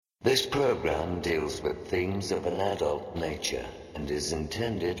This program deals with themes of an adult nature and is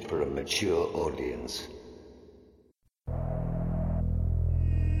intended for a mature audience.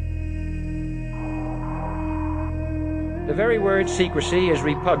 The very word secrecy is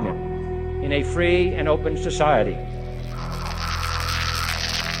repugnant in a free and open society.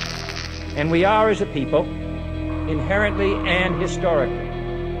 And we are, as a people, inherently and historically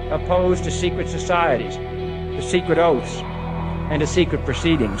opposed to secret societies, to secret oaths, and to secret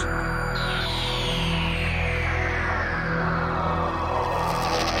proceedings.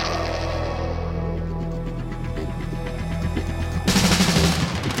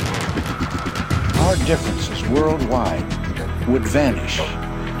 Our differences worldwide would vanish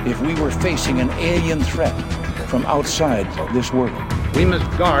if we were facing an alien threat from outside this world. We must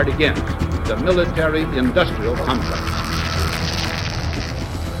guard against the military-industrial complex.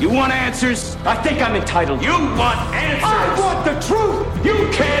 You want answers? I think I'm entitled. You want answers? I want the truth! You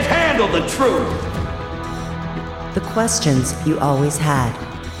can't handle the truth! The questions you always had.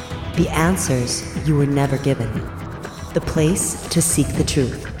 The answers you were never given. The place to seek the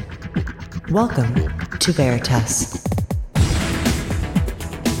truth. Welcome to Veritas.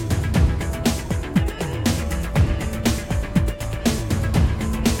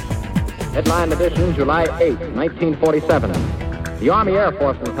 Headline edition, July 8, 1947. The Army Air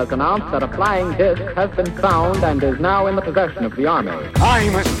Forces has announced that a flying disc has been found and is now in the possession of the Army.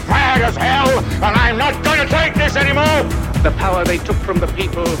 I'm as mad as hell, and I'm not going to take this anymore! The power they took from the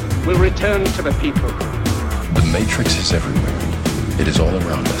people will return to the people. The Matrix is everywhere. It is all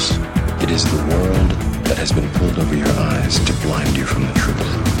around us. It is the world that has been pulled over your eyes to blind you from the truth.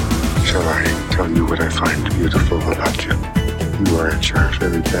 Shall I tell you what I find beautiful about you? You are at your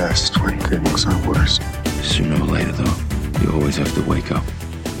very best when things are worse. Sooner or later, though, you always have to wake up.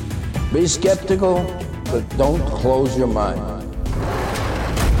 Be skeptical, but don't close your mind.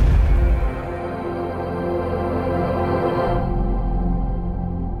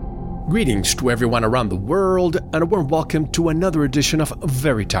 Greetings to everyone around the world, and a warm welcome to another edition of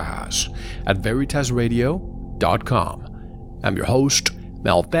Veritas at veritasradio.com. I'm your host,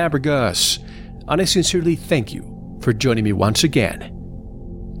 Mel Fabregas, and I sincerely thank you for joining me once again.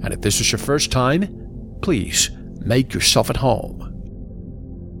 And if this is your first time, please make yourself at home.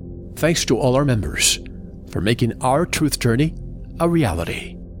 Thanks to all our members for making our truth journey a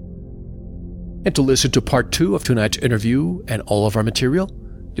reality. And to listen to part 2 of tonight's interview and all of our material,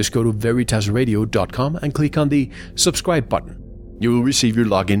 just go to veritasradio.com and click on the subscribe button. You will receive your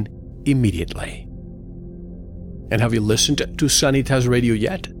login immediately. And have you listened to Sanitas Radio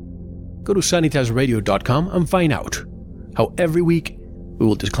yet? Go to sanitasradio.com and find out how every week we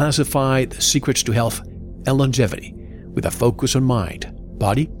will declassify the secrets to health and longevity with a focus on mind,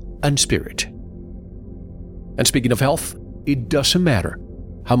 body, and spirit. And speaking of health, it doesn't matter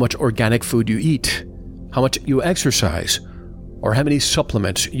how much organic food you eat, how much you exercise, or how many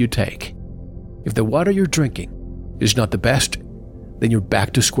supplements you take. If the water you're drinking is not the best, then you're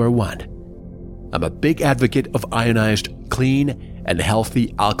back to square one. I'm a big advocate of ionized, clean, and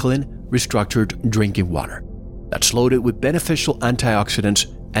healthy alkaline restructured drinking water that's loaded with beneficial antioxidants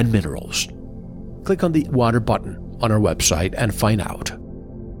and minerals. Click on the water button on our website and find out.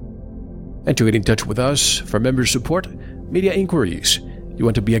 And to get in touch with us for member support, media inquiries, you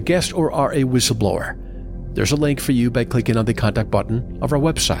want to be a guest or are a whistleblower, there's a link for you by clicking on the contact button of our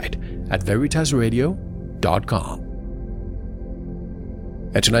website at veritasradio.com.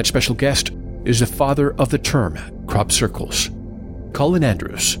 And tonight's special guest is the father of the term crop circles, Colin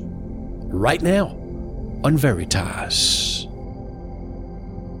Andrews, right now on Veritas.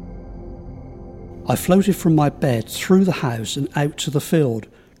 I floated from my bed through the house and out to the field,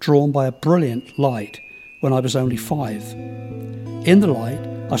 drawn by a brilliant light when I was only 5. In the light,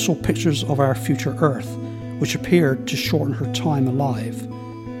 I saw pictures of our future Earth, which appeared to shorten her time alive.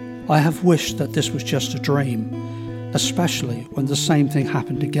 I have wished that this was just a dream, especially when the same thing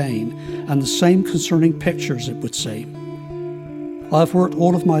happened again, and the same concerning pictures it would seem. I have worked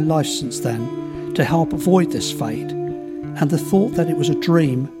all of my life since then to help avoid this fate, and the thought that it was a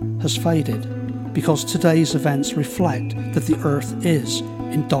dream has faded, because today's events reflect that the Earth is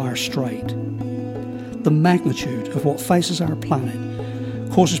in dire strait. The magnitude of what faces our planet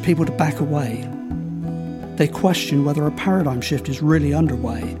causes people to back away. They question whether a paradigm shift is really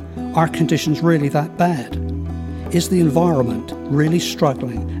underway. Are conditions really that bad? Is the environment really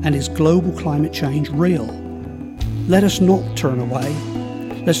struggling, and is global climate change real? Let us not turn away.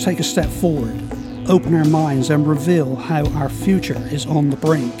 Let's take a step forward, open our minds and reveal how our future is on the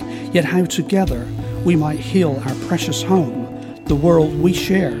brink, yet how together we might heal our precious home, the world we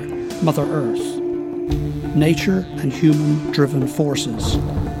share, Mother Earth. Nature and human-driven forces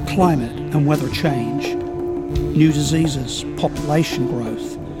climate and weather change, new diseases, population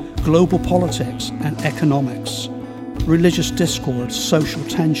growth, global politics and economics, religious discord, social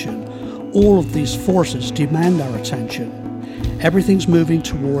tension, all of these forces demand our attention. Everything's moving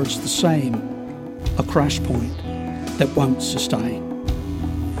towards the same, a crash point that won't sustain.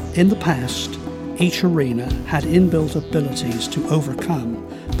 In the past, each arena had inbuilt abilities to overcome,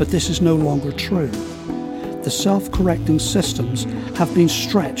 but this is no longer true. The self-correcting systems have been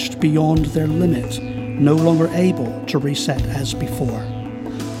stretched beyond their limit, no longer able to reset as before.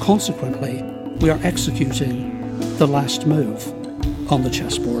 Consequently, we are executing the last move on the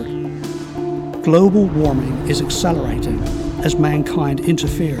chessboard. Global warming is accelerating as mankind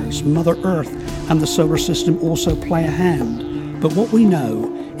interferes. Mother Earth and the solar system also play a hand. But what we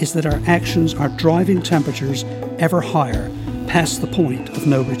know is that our actions are driving temperatures ever higher past the point of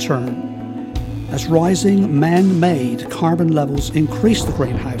no return. As rising man-made carbon levels increase the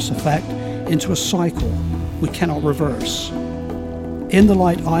greenhouse effect into a cycle we cannot reverse. In the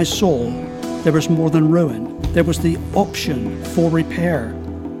light I saw, there was more than ruin. There was the option for repair.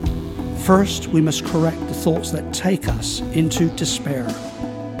 First, we must correct the thoughts that take us into despair.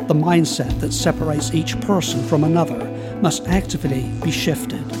 The mindset that separates each person from another must actively be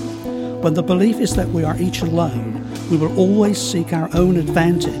shifted. When the belief is that we are each alone, we will always seek our own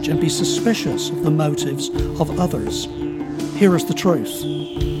advantage and be suspicious of the motives of others. Here is the truth.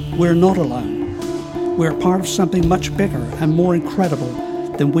 We're not alone. We're part of something much bigger and more incredible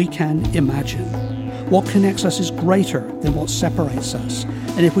than we can imagine. What connects us is greater than what separates us.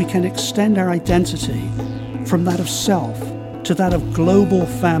 And if we can extend our identity from that of self to that of global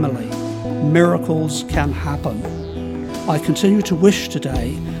family, miracles can happen. I continue to wish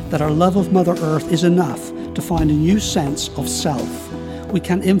today that our love of Mother Earth is enough to find a new sense of self. We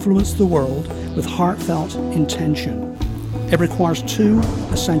can influence the world with heartfelt intention. It requires two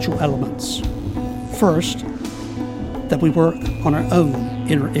essential elements. First, that we work on our own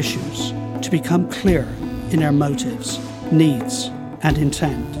inner issues to become clear in our motives, needs, and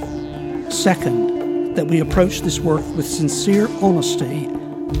intent. Second, that we approach this work with sincere honesty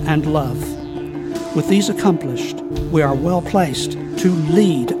and love. With these accomplished, we are well placed to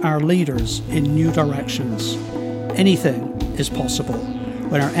lead our leaders in new directions. Anything is possible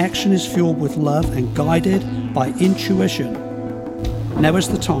when our action is fueled with love and guided by intuition. Now is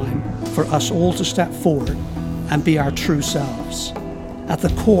the time for us all to step forward and be our true selves. At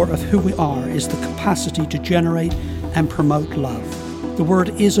the core of who we are is the capacity to generate and promote love. The word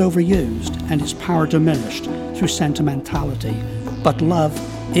is overused and its power diminished through sentimentality, but love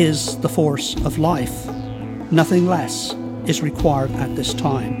is the force of life. Nothing less is required at this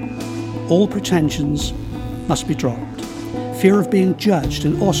time. All pretensions must be dropped. Fear of being judged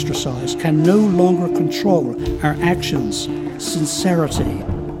and ostracized can no longer control our actions. Sincerity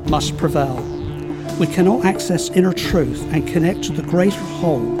must prevail. We cannot access inner truth and connect to the greater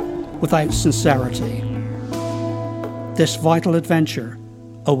whole without sincerity. This vital adventure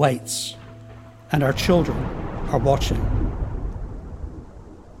awaits, and our children are watching.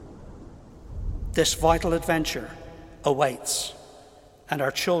 This vital adventure awaits, and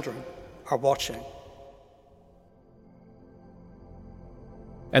our children are watching.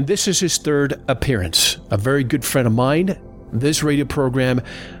 And this is his third appearance. A very good friend of mine, this radio program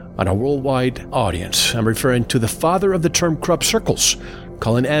on a worldwide audience. I'm referring to the father of the term crop circles,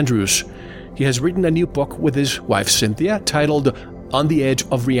 Colin Andrews. He has written a new book with his wife Cynthia titled On the Edge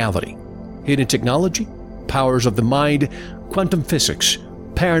of Reality: Hidden Technology, Powers of the Mind, Quantum Physics,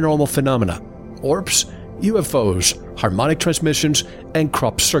 Paranormal Phenomena, Orbs, UFOs, Harmonic Transmissions, and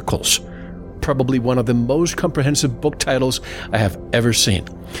Crop Circles. Probably one of the most comprehensive book titles I have ever seen.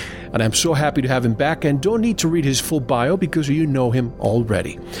 And I'm so happy to have him back, and don't need to read his full bio because you know him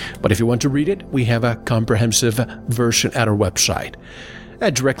already. But if you want to read it, we have a comprehensive version at our website.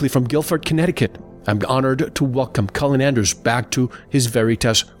 Directly from Guilford, Connecticut, I'm honored to welcome Colin Andrews back to his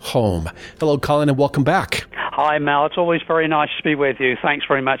Veritas home. Hello, Colin, and welcome back. Hi, Mel. It's always very nice to be with you. Thanks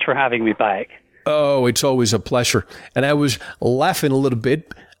very much for having me back. Oh, it's always a pleasure. And I was laughing a little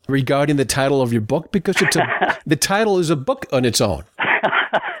bit regarding the title of your book because the title is a book on its own.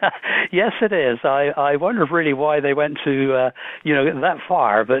 Yes, it is. I wonder really why they went to, that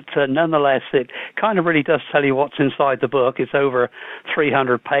far, but nonetheless, it kind of really does tell you what's inside the book. It's over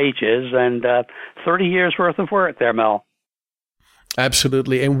 300 pages and 30 years worth of work there, Mel.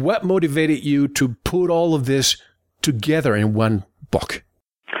 Absolutely. And what motivated you to put all of this together in one book?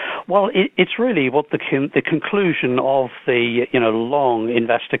 Well, it's really what the conclusion of the long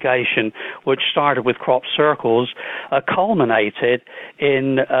investigation, which started with crop circles, culminated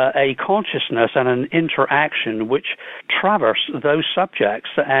in a consciousness and an interaction which traversed those subjects.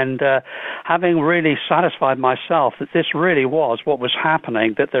 And having really satisfied myself that this really was what was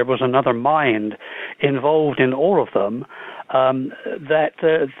happening, that there was another mind involved in all of them,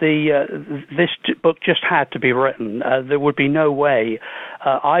 this book just had to be written. There would be no way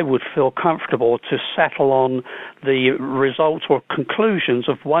I would feel comfortable to settle on the results or conclusions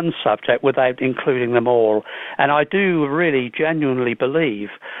of one subject without including them all. And I do really genuinely believe,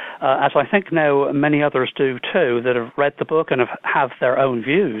 as I think now many others do too, that have read the book and have their own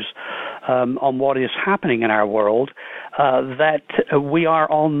views on what is happening in our world, that we are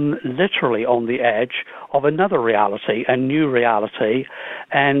literally on the edge of another reality, a new reality,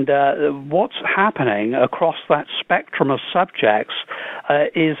 and what's happening across that spectrum of subjects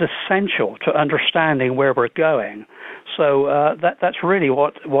is essential to understanding where we're going. So that's really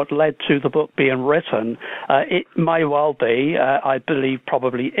what led to the book being written. It may well be, I believe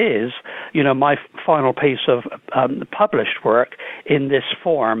probably is, my final piece of published work in this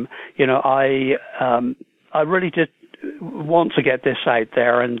form. I really did want to get this out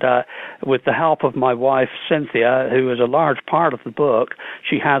there, and with the help of my wife Cynthia, who is a large part of the book,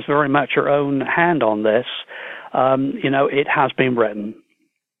 she has very much her own hand on this. It has been written.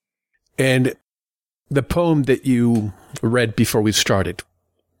 And the poem that you read before we started,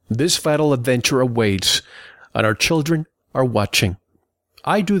 this vital adventure awaits, and our children are watching.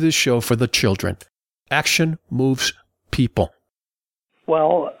 I do this show for the children. Action moves people.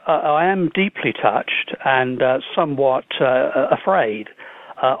 Well, I am deeply touched and somewhat afraid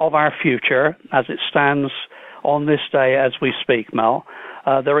of our future as it stands on this day as we speak, Mel.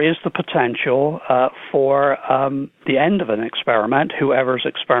 There is the potential for the end of an experiment, whoever's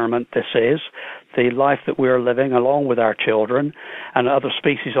experiment this is, the life that we're living along with our children and other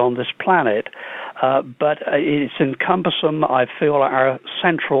species on this planet. But it's encompassing, I feel, our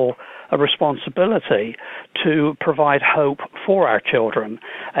central responsibility to provide hope for our children.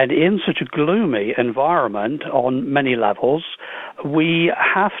 And in such a gloomy environment on many levels, we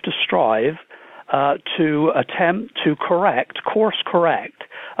have to strive to attempt to course correct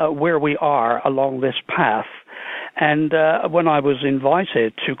where we are along this path. And when I was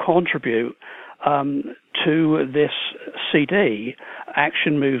invited to contribute to this CD,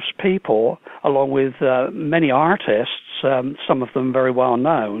 Action Moves People, along with many artists, some of them very well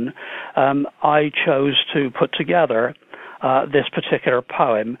known, I chose to put together this particular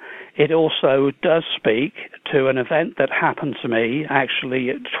poem. It also does speak to an event that happened to me,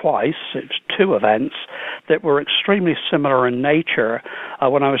 actually twice. It's two events that were extremely similar in nature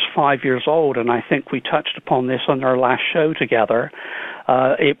when I was 5 years old, and I think we touched upon this on our last show together.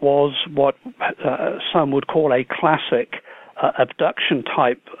 It was what some would call a classic abduction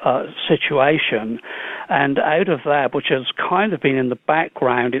type situation, and out of that, which has kind of been in the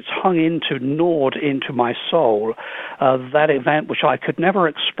background, it's gnawed into my soul, that event which I could never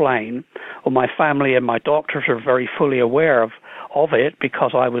explain, or my family and my doctors are very fully aware of it,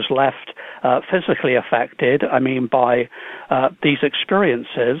 because I was left physically affected, by these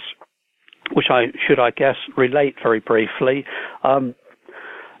experiences, which I should relate very briefly.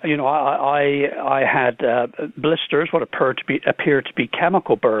 I had blisters, what appeared to be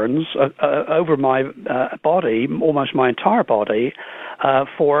chemical burns over my body, almost my entire body,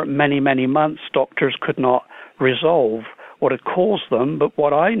 for many, many months. Doctors could not resolve what had caused them, but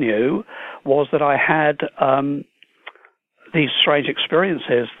what I knew was that I had these strange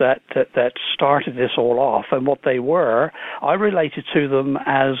experiences that started this all off, and what they were, I related to them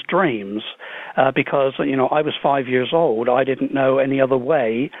as dreams, because I was 5 years old. I didn't know any other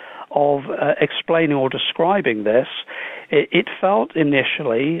way of explaining or describing this. It felt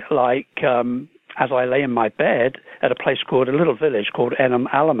initially like, as I lay in my bed at a little village called Enham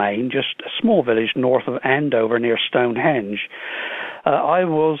Alamein, just a small village north of Andover near Stonehenge. I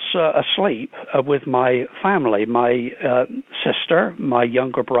was asleep with my family, my sister, my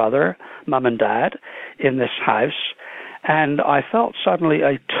younger brother, mum and dad, in this house, and I felt suddenly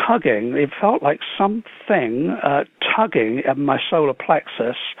a tugging. It felt like something tugging at my solar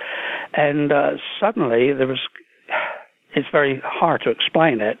plexus, and suddenly there was... It's very hard to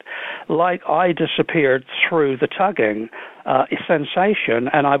explain it. Like I disappeared through the tugging sensation,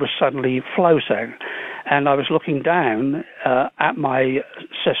 and I was suddenly floating. And I was looking down at my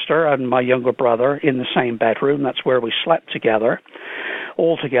sister and my younger brother in the same bedroom. That's where we slept together,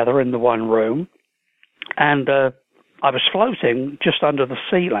 all together in the one room. And I was floating just under the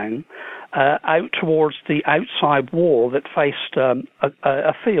ceiling, out towards the outside wall that faced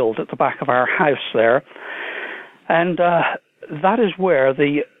a field at the back of our house there. And that is where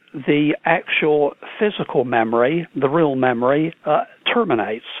the actual physical memory, the real memory,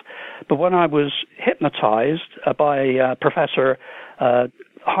 terminates. But when I was hypnotized by Professor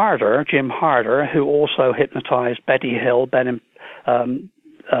Jim Harder, who also hypnotized Betty Hill, Betty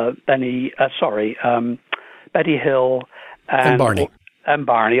Hill and Barney. And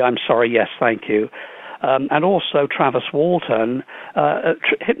Barney, I'm sorry, yes, thank you. And also Travis Walton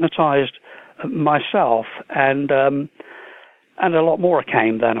hypnotized myself, and a lot more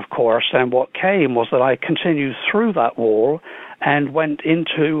came then, of course. And what came was that I continued through that wall and went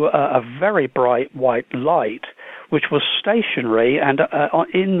into a very bright white light, which was stationary and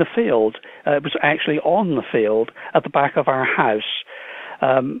in the field. It was actually on the field at the back of our house.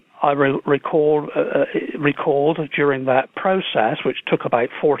 I recalled during that process, which took about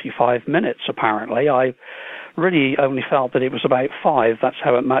 45 minutes apparently. I really only felt that it was about 5. That's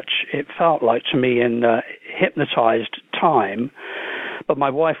how much it felt like to me in hypnotized time. But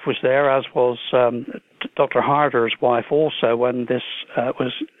my wife was there, as was Dr. Harder's wife also, when this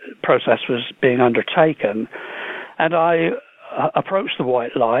process was being undertaken. And I approached the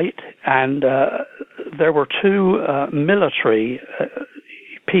white light, and there were 2 military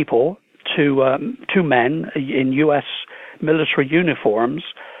people, two men in U.S. military uniforms,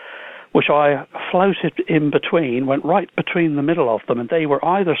 which I floated in between, went right between the middle of them, and they were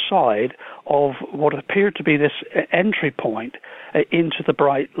either side of what appeared to be this entry point into the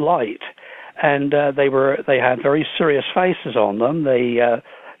bright light. And they had very serious faces on them. They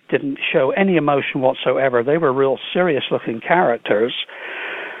didn't show any emotion whatsoever. They were real serious-looking characters.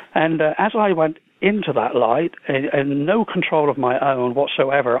 And as I went into that light, and no control of my own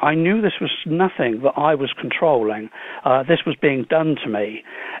whatsoever, I knew this was nothing that I was controlling. This was being done to me.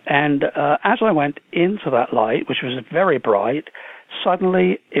 And as I went into that light, which was very bright,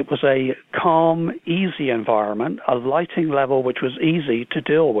 suddenly it was a calm, easy environment, a lighting level which was easy to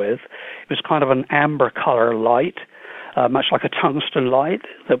deal with. It was kind of an amber color light, much like a tungsten light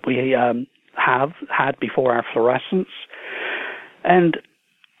that we had before our fluorescence. And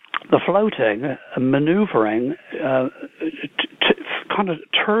the floating, maneuvering, kind of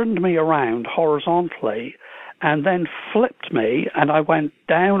turned me around horizontally and then flipped me, and I went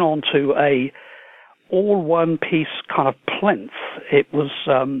down onto a all one piece kind of plinth. It was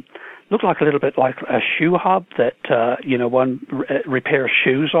looked like a little bit like a shoe hub that one repairs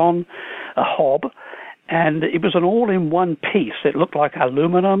shoes on, a hob, and it was an all-in-one piece. It looked like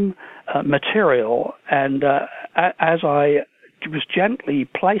aluminum material, and as I was gently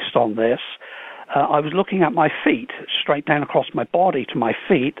placed on this, I was looking at my feet, straight down across my body to my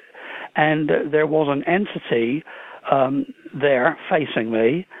feet, and there was an entity there facing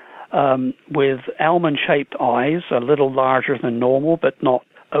me with almond-shaped eyes, a little larger than normal, but not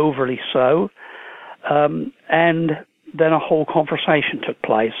overly so. And then a whole conversation took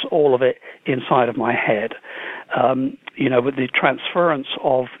place, all of it inside of my head. With the transference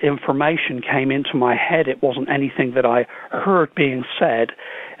of information came into my head. It wasn't anything that I heard being said.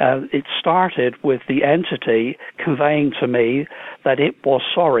 It started with the entity conveying to me that it was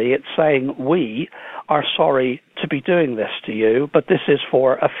sorry. It's saying, we are sorry to be doing this to you, but this is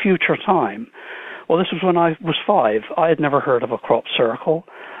for a future time. Well, this was when I was 5. I had never heard of a crop circle.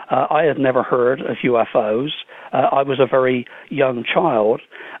 I had never heard of UFOs. I was a very young child,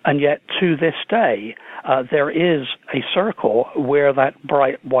 and yet to this day, there is a circle where that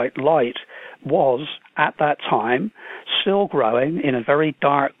bright white light was, at that time, still growing in a very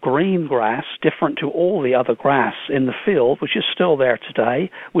dark green grass, different to all the other grass in the field, which is still there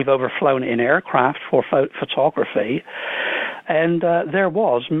today. We've overflown it in aircraft for photography. And there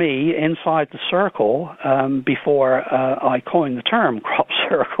was me inside the circle before I coined the term crop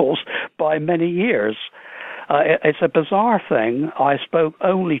circles by many years. It's a bizarre thing. I spoke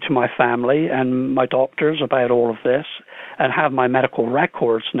only to my family and my doctors about all of this, and have my medical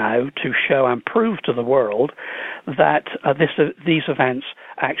records now to show and prove to the world that these events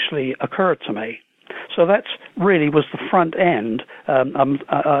actually occurred to me. So that really was the front end.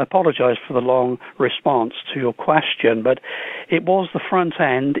 I apologize for the long response to your question, but it was the front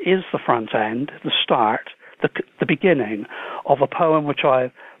end, is the front end, the start, the beginning of a poem which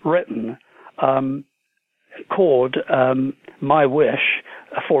I've written called My Wish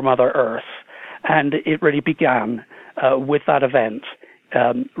for Mother Earth. And it really began with that event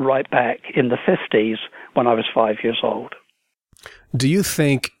right back in the 50s when I was 5 years old. Do you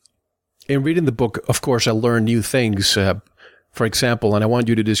think, in reading the book, of course, I learned new things. For example, and I want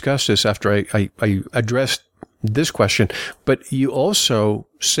you to discuss this after I addressed this question, but you also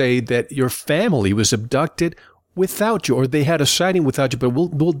say that your family was abducted without you, or they had a sighting without you. But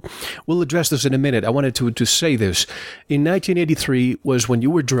we'll address this in a minute. I wanted to say this. In 1983 was when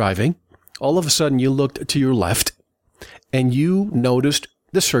you were driving. All of a sudden, you looked to your left, and you noticed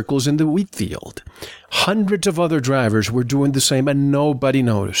the circles in the wheat field. Hundreds of other drivers were doing the same, and nobody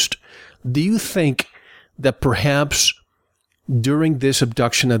noticed. Do you think that perhaps during this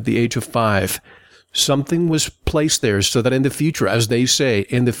abduction at the age of 5, something was placed there so that in the future, as they say,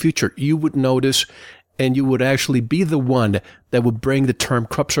 in the future, you would notice and you would actually be the one that would bring the term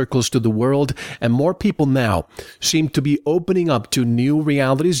crop circles to the world? And more people now seem to be opening up to new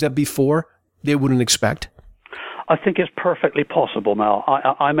realities that before they wouldn't expect. I think it's perfectly possible, Mel.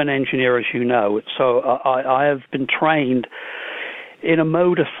 I'm an engineer, as you know, so I have been trained in a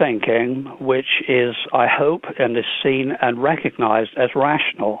mode of thinking which is, I hope, and is seen and recognized as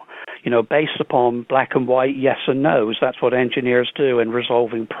rational, based upon black and white yes and no's. That's what engineers do in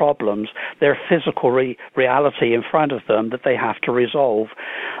resolving problems. Their physical reality in front of them that they have to resolve.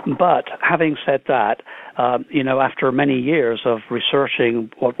 But having said that, after many years of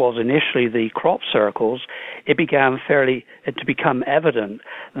researching what was initially the crop circles, it began to become evident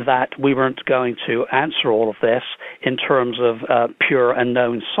that we weren't going to answer all of this in terms of pure and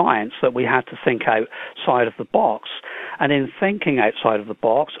known science, that we had to think outside of the box. And in thinking outside of the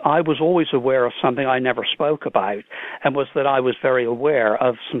box, I was always aware of something I never spoke about, and was that I was very aware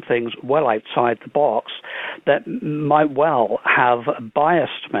of some things well outside the box that might well have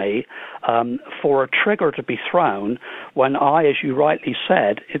biased me for a trigger to be thrown when I, as you rightly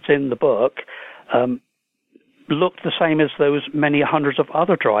said, it's in the book, looked the same as those many hundreds of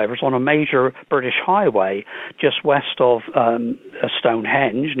other drivers on a major British highway just west of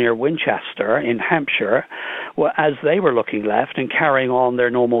Stonehenge near Winchester in Hampshire. Well, as they were looking left and carrying on their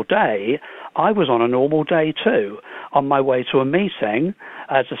normal day, I was on a normal day too. On my way to a meeting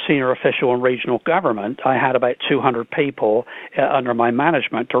as a senior official in regional government, I had about 200 people under my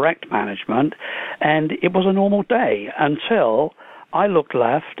management, direct management, and it was a normal day until I looked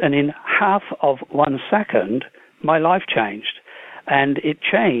left, and in half of 1 second, my life changed. And it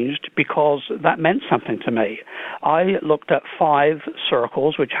changed because that meant something to me. I looked at 5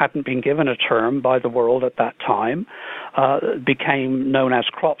 circles, which hadn't been given a term by the world at that time, became known as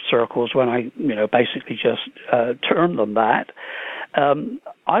crop circles when I, basically just termed them that.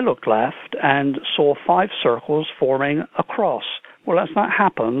 I looked left and saw 5 circles forming a cross. Well, as that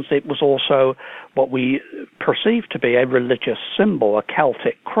happens, it was also what we perceive to be a religious symbol, a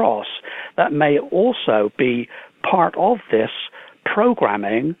Celtic cross. That may also be part of this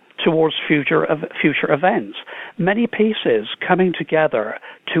programming towards future events. Many pieces coming together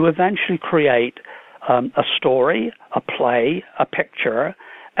to eventually create a story, a play, a picture,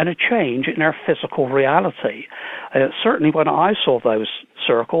 and a change in our physical reality. Certainly when I saw those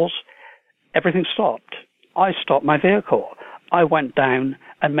circles, everything stopped. I stopped my vehicle. I went down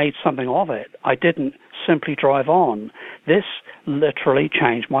and made something of it. I didn't simply drive on. This literally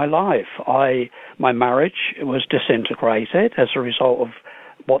changed my life. My marriage was disintegrated as a result of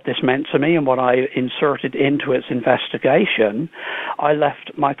what this meant to me and what I inserted into its investigation. I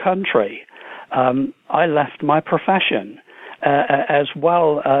left my country. I left my profession, as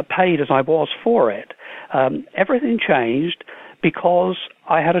well paid as I was for it. Everything changed because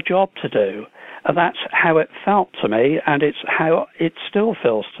I had a job to do. And that's how it felt to me, and it's how it still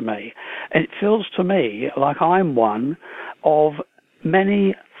feels to me. And it feels to me like I'm one of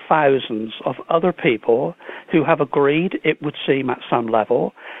many thousands of other people who have agreed, it would seem at some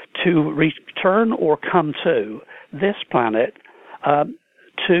level, to return or come to this planet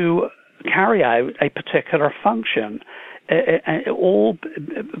to carry out a particular function,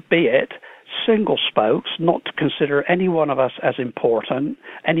 albeit single spokes, not to consider any one of us as important,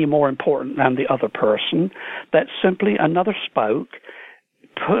 any more important than the other person, that's simply another spoke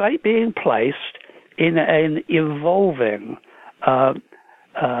being placed in an evolving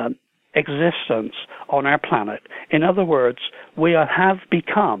existence on our planet. In other words, we have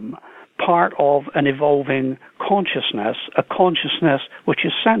become part of an evolving consciousness, a consciousness which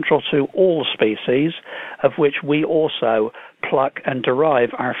is central to all species, of which we also pluck and derive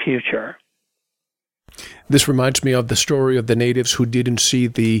our future. This reminds me of the story of the natives who didn't see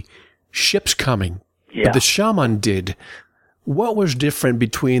the ships coming, but the shaman did. What was different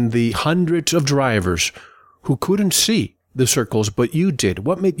between the hundreds of drivers who couldn't see the circles, but you did?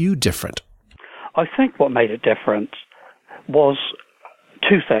 What made you different? I think what made it different was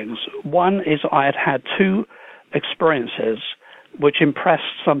 2 things. One is I had had 2 experiences which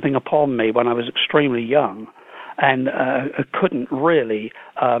impressed something upon me when I was extremely young, and couldn't really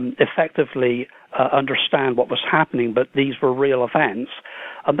effectively understand what was happening, but these were real events.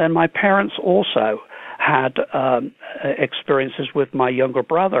 And then my parents also had experiences with my younger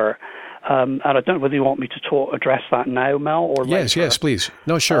brother. And I don't know whether you want me to address that now, Mel, or later. Yes, please.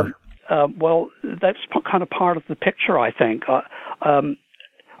 No, sure. Well, that's kind of part of the picture, I think.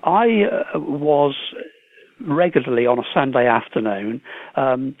 I was regularly on a Sunday afternoon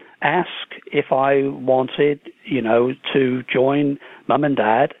asked if I wanted, to join Mum and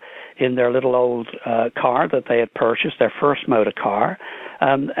Dad in their little old car that they had purchased, their first motor car.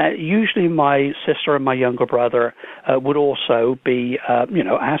 Usually my sister and my younger brother would also be,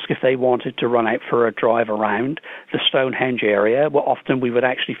 asked if they wanted to run out for a drive around the Stonehenge area. Well, often we would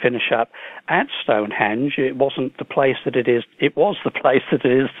actually finish up at Stonehenge. It wasn't the place that it is. It was the place that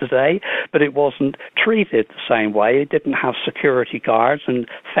it is today, but it wasn't treated the same way. It didn't have security guards and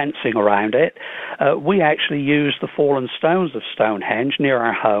fencing around it. We actually used the fallen stones of Stonehenge near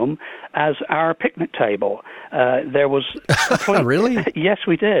our home as our picnic table. There was really? Yes,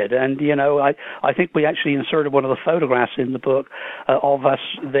 we did. And, I think we actually inserted one of the photographs in the book of us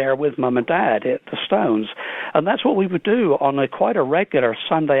there with Mum and Dad at the Stones. And that's what we would do on quite a regular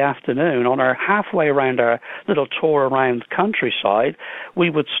Sunday afternoon. On our halfway around our little tour around the countryside, we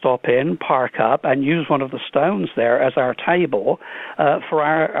would stop in, park up, and use one of the stones there as our table for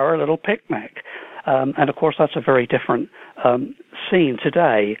our little picnic. And, of course, that's a very different scene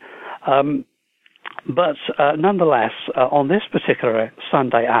today. But nonetheless, on this particular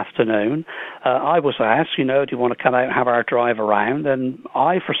Sunday afternoon, I was asked, do you want to come out and have our drive around? And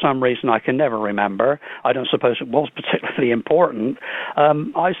for some reason, I can never remember. I don't suppose it was particularly important.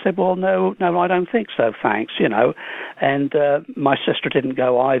 I said, well, no, I don't think so, thanks, And my sister didn't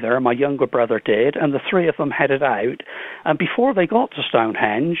go either. My younger brother did. And the three of them headed out. And before they got to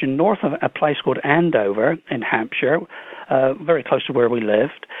Stonehenge, in north of a place called Andover in Hampshire, very close to where we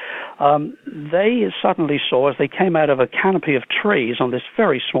lived, they suddenly saw, as they came out of a canopy of trees on this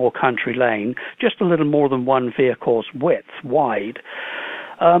very small country lane, just a little more than one vehicle's width wide,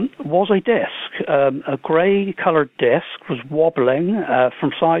 was a disc. A grey-coloured disc was wobbling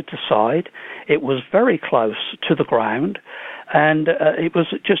from side to side. It was very close to the ground, and it was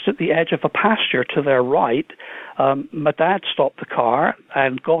just at the edge of a pasture to their right. My dad stopped the car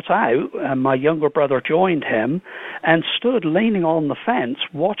and got out, and my younger brother joined him and stood leaning on the fence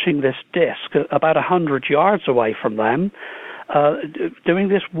watching this disc about 100 yards away from them, doing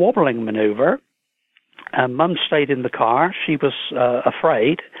this wobbling maneuver. Mum stayed in the car. She was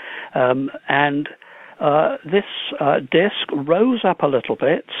afraid, and this disc rose up a little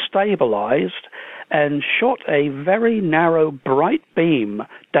bit, stabilized, and shot a very narrow, bright beam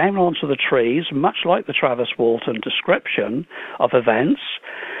down onto the trees, much like the Travis Walton description of events.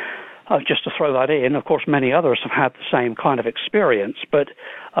 Just to throw that in, of course, many others have had the same kind of experience, but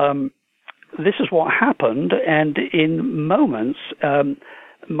this is what happened, and in moments,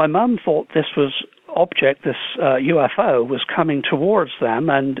 my mum thought this UFO was coming towards them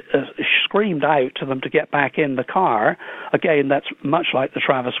and screamed out to them to get back in the car. Again, that's much like the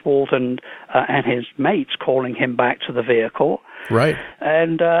Travis Walton and his mates calling him back to the vehicle. Right.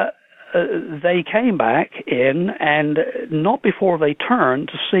 And they came back in, and not before they turned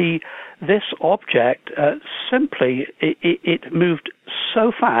to see this object, simply, it moved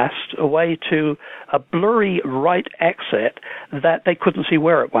so fast away to a blurry right exit that they couldn't see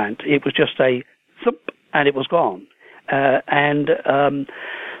where it went. It was just a thump, and it was gone.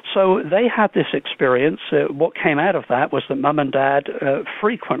 So they had this experience. What came out of that was that Mum and Dad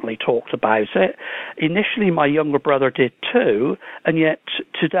frequently talked about it. Initially, my younger brother did too, and yet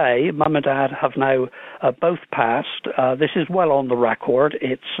today, Mum and Dad have now both passed. This is well on the record.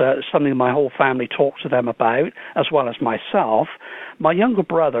 It's something my whole family talks to them about, as well as myself. My younger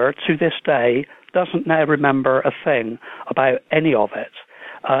brother, to this day, doesn't now remember a thing about any of it.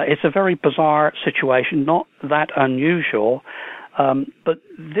 It's a very bizarre situation, not that unusual, but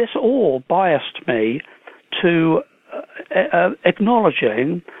this all biased me to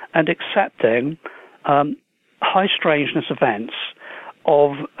acknowledging and accepting high strangeness events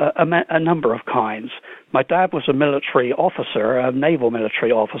of a number of kinds. My dad was a military officer, a naval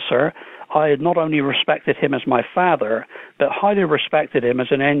military officer. I had not only respected him as my father, but highly respected him as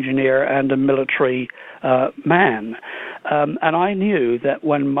an engineer and a military man. And I knew that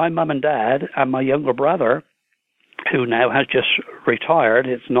when my mum and dad and my younger brother, who now has just retired,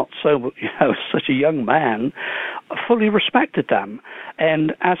 it's not so, such a young man, fully respected them.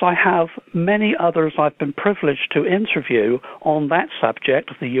 And as I have many others I've been privileged to interview on that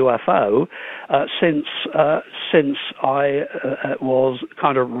subject of the UFO, since I was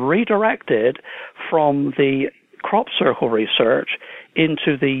kind of redirected from the crop circle research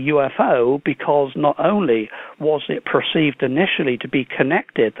into the UFO because not only was it perceived initially to be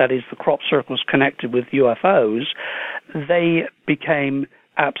connected, that is, the crop circles connected with UFOs, they became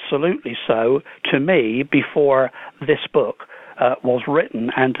absolutely so to me before this book was written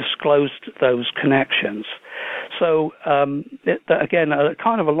and disclosed those connections. So, again, a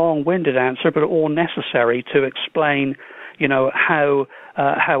kind of a long-winded answer, but all necessary to explain, how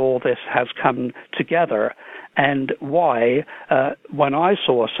all this has come together and why, when I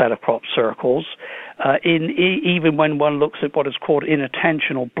saw a set of crop circles, even when one looks at what is called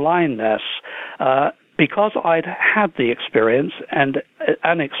inattentional blindness, because I'd had the experience and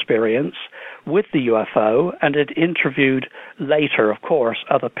an experience with the UFO and had interviewed later, of course,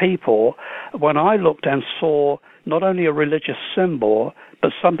 other people, when I looked and saw not only a religious symbol,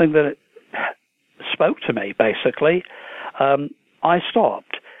 but something that spoke to me, basically, I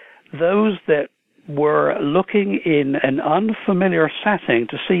stopped. Those that were looking in an unfamiliar setting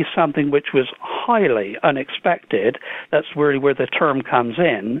to see something which was highly unexpected, that's really where the term comes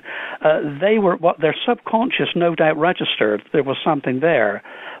in, they were, what their subconscious no doubt registered, there was something there,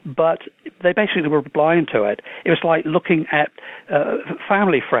 but they basically were blind to it. It was like looking at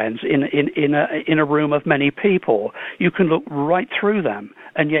family friends in a room of many people. You can look right through them,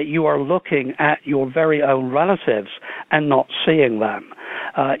 and yet you are looking at your very own relatives and not seeing them.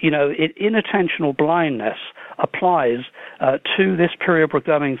 Inattentional blindness applies to this period we're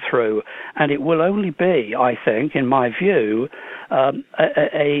going through, and it will only be, I think, in my view,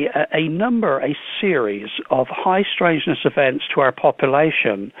 a series of high strangeness events to our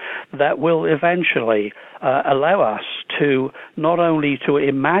population that will eventually allow us to not only to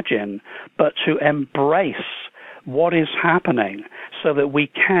imagine, but to embrace what is happening so that we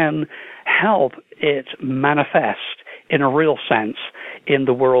can help it manifest in a real sense in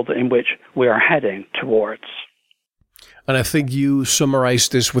the world in which we are heading towards. And I think you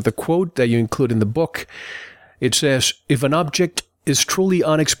summarized this with a quote that you include in the book. It says, if an object is truly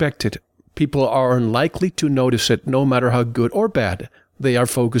unexpected, people are unlikely to notice it no matter how good or bad they are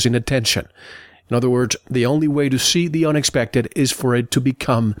focusing attention. In other words, the only way to see the unexpected is for it to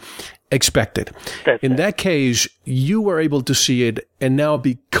become expected. In that case, you were able to see it, and now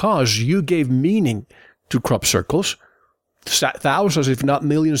because you gave meaning to crop circles, thousands, if not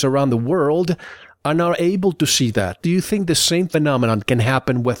millions around the world are now able to see that. Do you think the same phenomenon can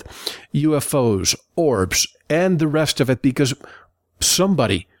happen with UFOs, orbs, and the rest of it because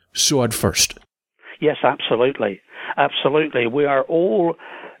somebody saw it first? Yes, absolutely. Absolutely. We are all,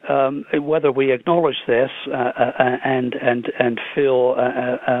 whether we acknowledge this and feel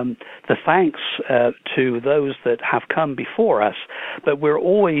the thanks to those that have come before us, but we're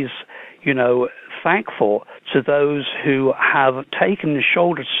always, thankful to those who have taken and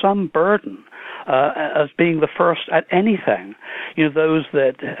shouldered some burden as being the first at anything. Those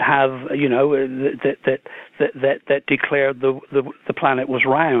that have, that declared the planet was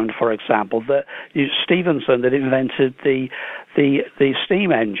round, for example. Stephenson that invented the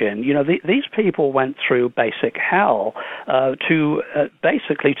steam engine. These people went through basic hell to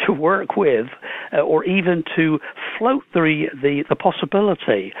basically to work with, or even to float the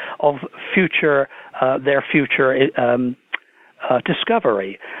possibility of their future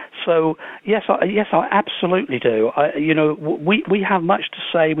discovery. So yes, I absolutely do. We have much to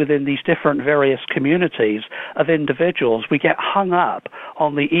say within these different various communities of individuals. We get hung up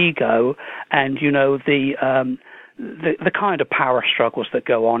on the ego and the kind of power struggles that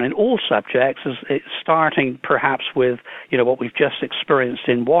go on in all subjects, starting perhaps with what we've just experienced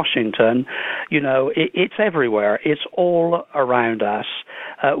in Washington. It's everywhere. It's all around us.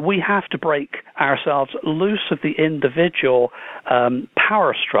 We have to break ourselves loose of the individual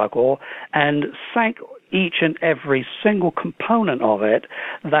power struggle and thank each and every single component of it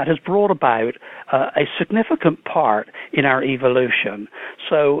that has brought about a significant part in our evolution.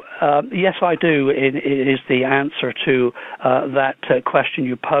 So, yes, I do. It is the answer to that question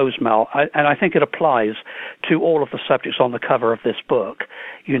you posed, Mel. And I think it applies to all of the subjects on the cover of this book.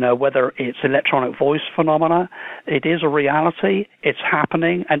 Whether it's electronic voice phenomena, it is a reality, it's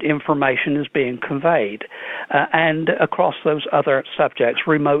happening, and information is being conveyed. And across those other subjects,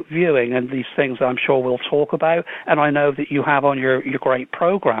 remote viewing and these things that I'm sure we'll talk about, and I know that you have on your great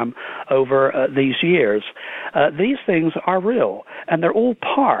program over these years. These things are real, and they're all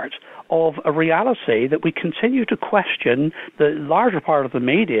part of a reality that we continue to question, the larger part of the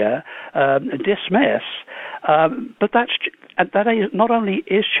media dismiss, but that not only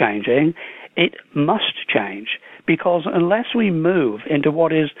is changing, it must change, because unless we move into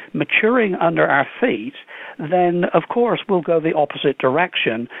what is maturing under our feet, then of course we'll go the opposite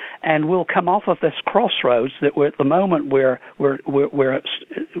direction, and we'll come off of this crossroads that we're at the moment we're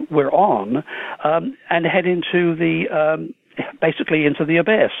on, and head into the basically into the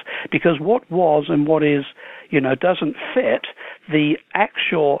abyss, because what was and what is, doesn't fit the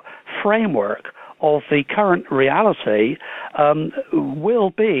actual framework of the current reality, will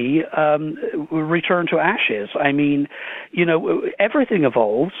be returned to ashes. I mean, everything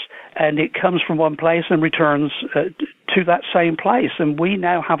evolves, and it comes from one place and returns to that same place. And we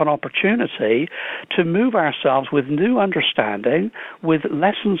now have an opportunity to move ourselves with new understanding, with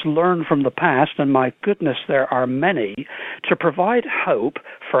lessons learned from the past, and my goodness, there are many, to provide hope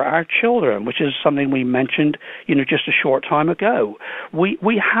for our children, which is something we mentioned, just a short time ago.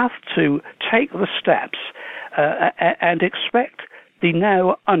 We have to take the steps and expect the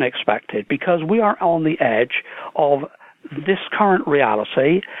now unexpected, because we are on the edge of this current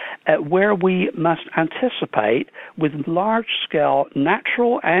reality where we must anticipate, with large-scale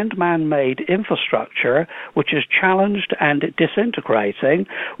natural and man-made infrastructure which is challenged and disintegrating,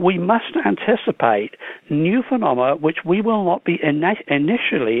 we must anticipate new phenomena which we will not be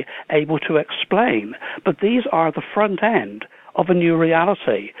initially able to explain. But these are the front end of a new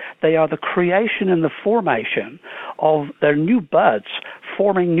reality. They are the creation and the formation of their new buds,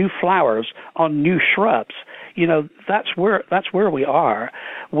 forming new flowers on new shrubs. That's where we are.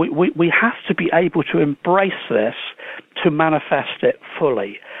 We have to be able to embrace this, to manifest it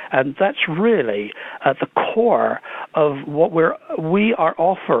fully, and that's really at the core of what we are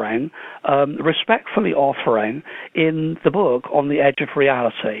offering, respectfully offering in the book On the Edge of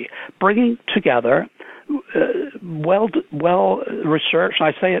Reality, bringing together well researched.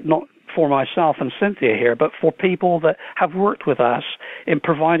 I say it not for myself and Cynthia here, but for people that have worked with us in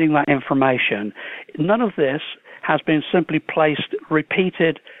providing that information. None of this has been simply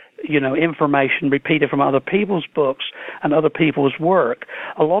repeated information repeated from other people's books and other people's work.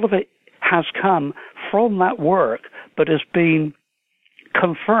 A lot of it has come from that work, but has been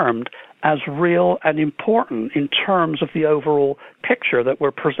confirmed as real and important in terms of the overall picture that we're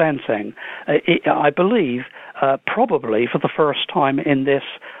presenting. I believe probably for the first time in this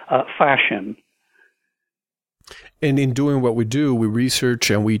fashion. And in doing what we do, we research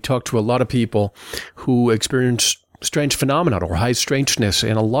and we talk to a lot of people who experience strange phenomena or high strangeness.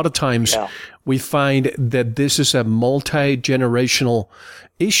 And a lot of times we find that this is a multi-generational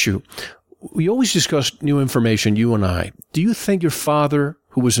issue. We always discuss new information, you and I. Do you think your father,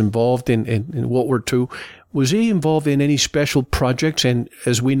 who was involved in World War II, was he involved in any special projects? And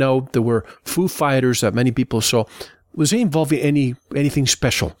as we know, there were Foo Fighters that many people saw. Was he involved in anything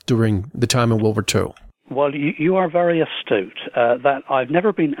special during the time in World War II? Well, you are very astute. That I've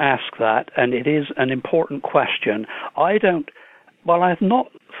never been asked that, and it is an important question. I've not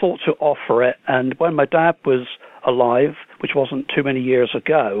thought to offer it, and when my dad was alive, which wasn't too many years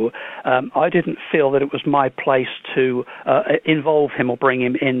ago, I didn't feel that it was my place to involve him or bring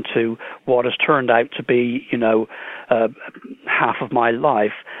him into what has turned out to be, half of my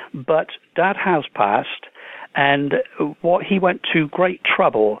life. But Dad has passed, and what he went to great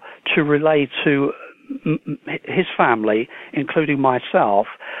trouble to relay to his family, including myself,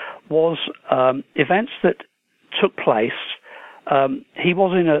 was events that took place. He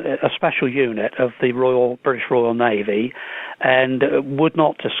was in a special unit of the British Royal Navy, and would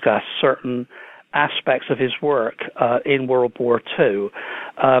not discuss certain aspects of his work in World War II.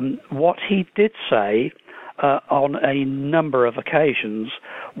 What he did say on a number of occasions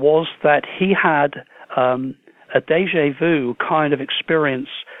was that he had a déjà vu kind of experience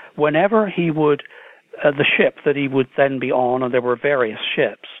whenever he would, the ship that he would then be on, and there were various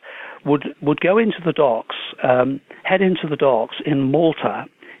ships, would go into the docks, head into the docks in Malta,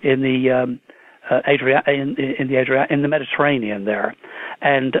 in the Mediterranean there,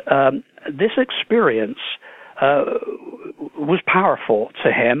 and this experience was powerful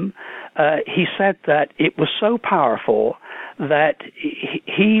to him. He said that it was so powerful that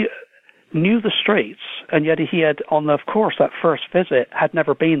he knew the streets, and yet he had, of course, that first visit, had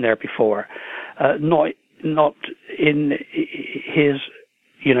never been there before, not in his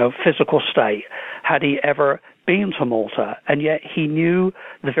physical state had he ever been to Malta, and yet he knew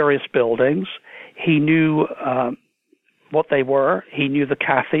the various buildings, he knew what they were, he knew the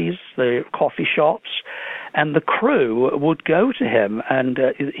cafes, the coffee shops, and the crew would go to him, and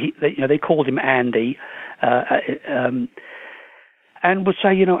they called him Andy, and would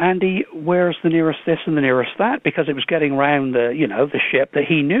say, Andy, where's the nearest this and the nearest that? Because it was getting around the ship that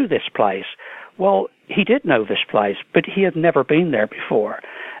he knew this place. Well, he did know this place, but he had never been there before.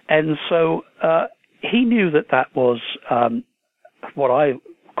 And so he knew that was what I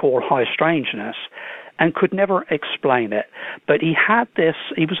call high strangeness. and could never explain it. But he had this,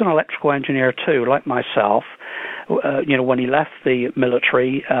 he was an electrical engineer too, like myself. When he left the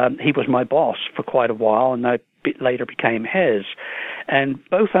military, he was my boss for quite a while, and I later became his. And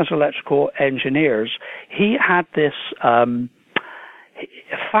both as electrical engineers, he had this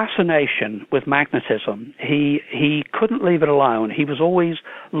fascination with magnetism. He couldn't leave it alone. He was always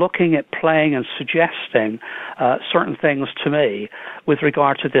looking at playing and suggesting certain things to me with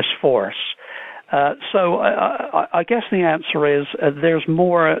regard to this force. So I guess the answer is there's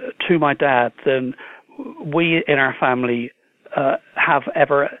more to my dad than we in our family have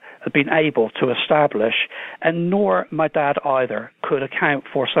ever been able to establish, and nor my dad either could account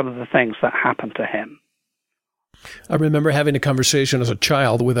for some of the things that happened to him. I remember having a conversation as a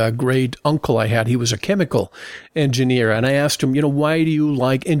child with a great uncle I had. He was a chemical engineer, and I asked him, why do you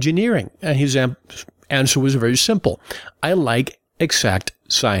like engineering? And his answer was very simple. I like exact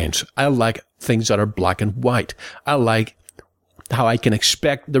science. I like things that are black and white. I like how I can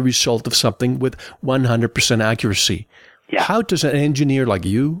expect the result of something with 100% accuracy. Yeah. How does an engineer like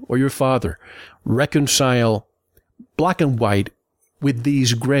you or your father reconcile black and white with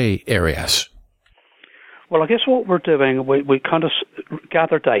these gray areas? Well, I guess what we're doing, we kind of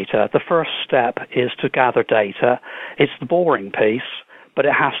gather data. The first step is to gather data. It's the boring piece, but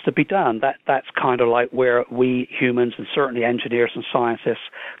it has to be done. That's kind of like where we humans, and certainly engineers and scientists,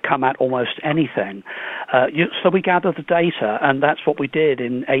 come at almost anything. So we gather the data, and that's what we did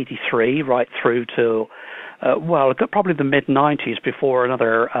in '83 right through to, probably the mid-'90s before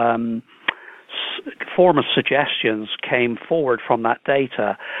another form of suggestions came forward from that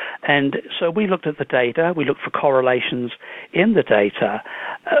data. And so we looked at the data, we looked for correlations in the data.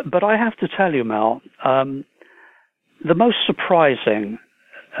 But I have to tell you, Mel, the most surprising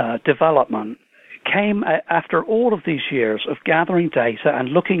development came after all of these years of gathering data and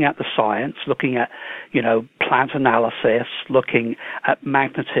looking at the science, looking at, plant analysis, looking at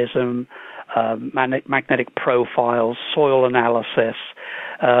magnetism, magnetic profiles, soil analysis,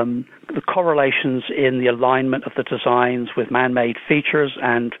 the correlations in the alignment of the designs with man-made features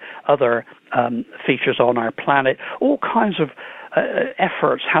and other features on our planet. All kinds of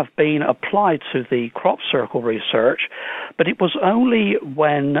efforts have been applied to the crop circle research, but it was only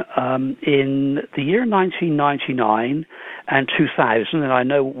when in the year 1999 and 2000, and I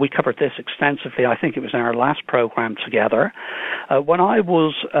know we covered this extensively, I think it was in our last program together, when I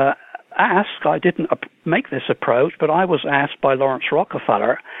was asked, I didn't make this approach, but I was asked by Lawrence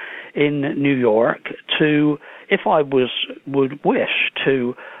Rockefeller in New York if I would wish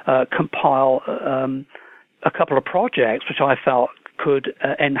to compile a couple of projects which I felt could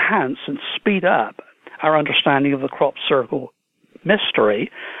enhance and speed up our understanding of the crop circle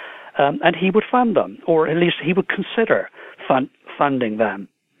mystery, and he would fund them, or at least he would consider funding them.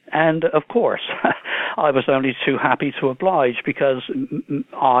 And of course, I was only too happy to oblige, because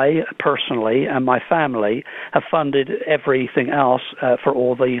I personally and my family have funded everything else for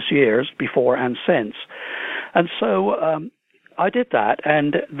all these years, before and since. And so I did that,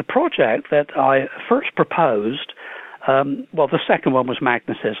 and the project that I first proposed, the second one was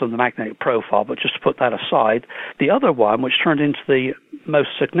magnetism, the magnetic profile, but just to put that aside, the other one, which turned into the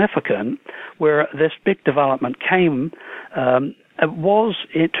most significant, where this big development came, was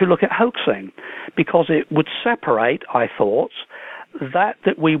to look at hoaxing, because it would separate, I thought,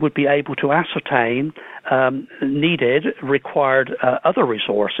 that we would be able to ascertain required other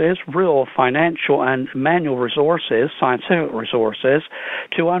resources, real financial and manual resources, scientific resources,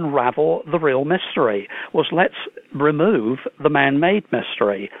 to unravel the real mystery. Let's remove the man-made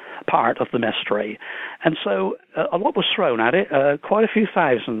mystery, part of the mystery. And so a lot was thrown at it, quite a few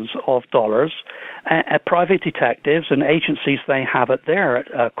thousands of dollars, at private detectives and agencies they have at their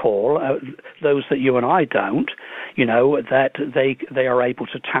call, those that you and I don't, that they are able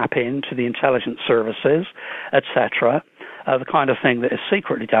to tap into the intelligence services, etc., the kind of thing that is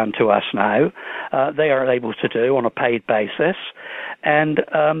secretly done to us now, they are able to do on a paid basis. And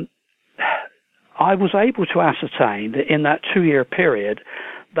I was able to ascertain that in that 2-year period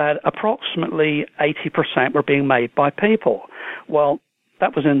that approximately 80% were being made by people. Well,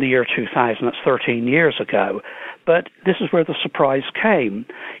 that was in the year 2000, that's 13 years ago. But this is where the surprise came.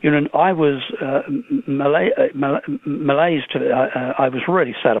 I was malaised, I was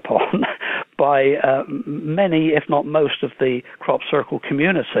really set upon by many, if not most, of the crop circle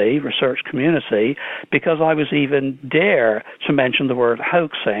community, research community, because I was even dare to mention the word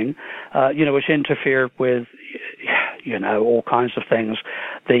hoaxing, which interfered with, all kinds of things,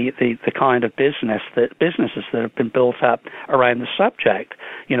 the kind of businesses that have been built up around the subject,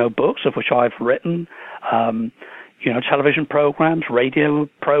 books of which I've written, television programs, radio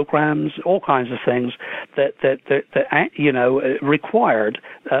programs, all kinds of things that required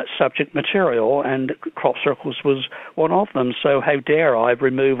subject material, and crop circles was one of them. So how dare I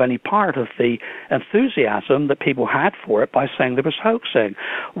remove any part of the enthusiasm that people had for it by saying there was hoaxing?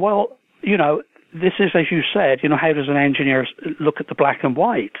 Well, this is, as you said, how does an engineer look at the black and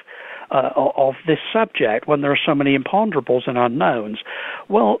white of this subject when there are so many imponderables and unknowns?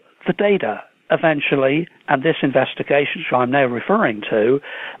 Well, the data eventually, and this investigation, which I'm now referring to,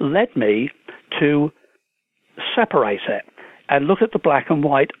 led me to separate it and look at the black and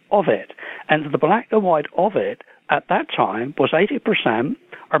white of it. And the black and white of it at that time was 80%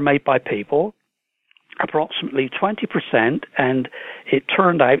 are made by people, approximately 20%, and it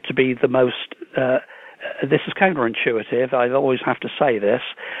turned out to be the most, this is counterintuitive, I always have to say this,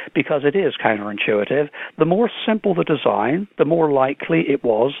 because it is counterintuitive. The more simple the design, the more likely it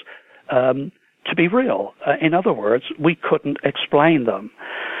was to be real. In other words, we couldn't explain them.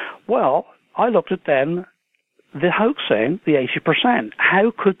 Well, I looked at then the hoaxing, the 80%.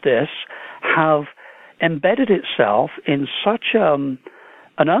 How could this have embedded itself in such an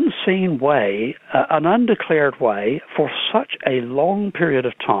unseen way, an undeclared way, for such a long period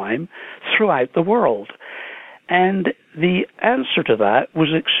of time throughout the world? And the answer to that was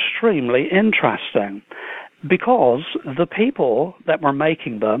extremely interesting, because the people that were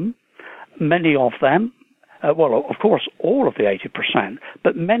making them, many of them, well, of course, all of the 80%,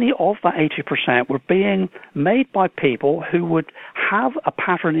 but many of the 80% were being made by people who would have a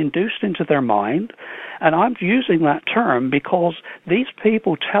pattern induced into their mind. And I'm using that term because these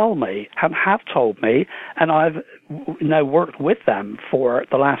people tell me, have told me, and I've now worked with them for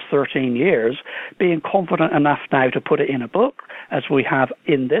the last 13 years, being confident enough now to put it in a book, as we have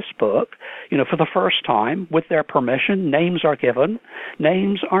in this book, for the first time, with their permission. Names are given,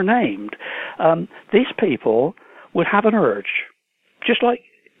 names are named. These people would have an urge, just like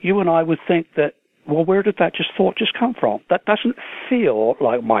you and I would think that, well, where did that thought just come from? That doesn't feel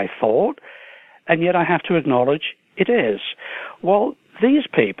like my thought, and yet I have to acknowledge it is. Well, these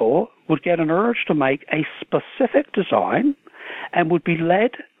people would get an urge to make a specific design and would be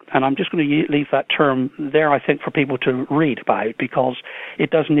led, and I'm just going to leave that term there, I think, for people to read about, because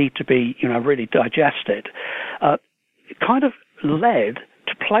it does need to be, really digested, kind of led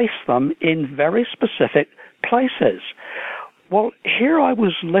to place them in very specific places. Well, here I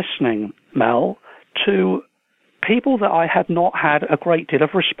was listening, Mel, to people that I had not had a great deal of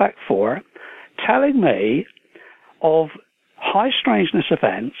respect for, telling me of high strangeness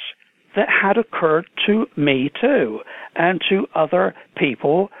events that had occurred to me too, and to other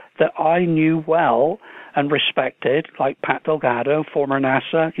people that I knew well and respected, like Pat Delgado, former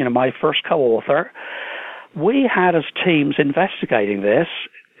NASA, my first co-author. We had, as teams investigating this,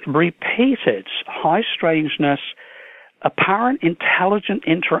 repeated high strangeness, apparent intelligent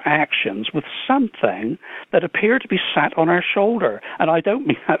interactions with something that appeared to be sat on our shoulder. And I don't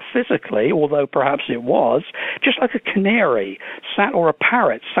mean that physically, although perhaps it was, just like a canary sat, or a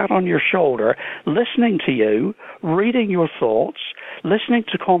parrot sat on your shoulder, listening to you, reading your thoughts, listening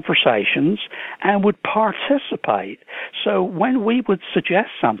to conversations, and would participate. So when we would suggest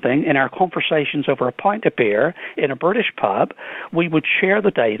something in our conversations over a pint of beer in a British pub, we would share the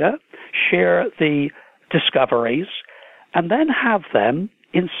data, share the discoveries, and then have them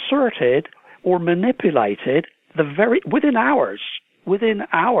inserted or manipulated within hours,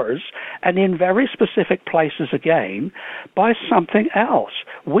 and in very specific places again, by something else.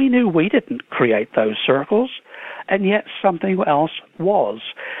 We knew we didn't create those circles, and yet something else was.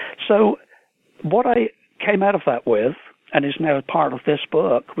 So what I came out of that with, and is now part of this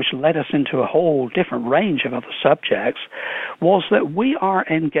book, which led us into a whole different range of other subjects, was that we are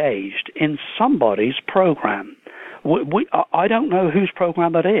engaged in somebody's program. I don't know whose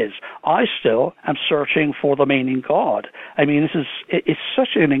program that is. I still am searching for the meaning God. I mean, it's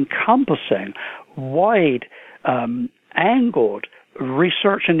such an encompassing, wide, angled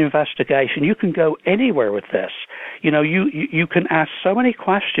research and investigation. You can go anywhere with this. You can ask so many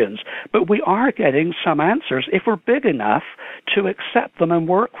questions, but we are getting some answers if we're big enough to accept them and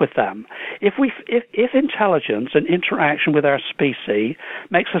work with them. If intelligence and interaction with our species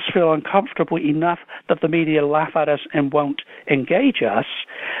makes us feel uncomfortable enough that the media laugh at us and won't engage us,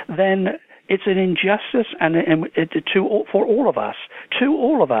 then it's an injustice for all of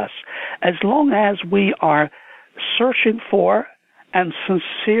us. As long as we are searching for and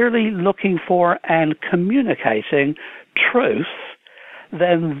sincerely looking for and communicating truth,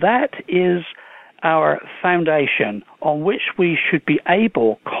 then that is our foundation on which we should be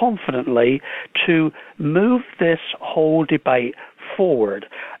able confidently to move this whole debate forward.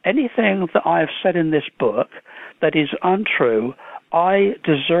 Anything that I have said in this book that is untrue, I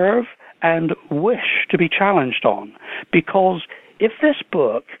deserve and wish to be challenged on. Because if this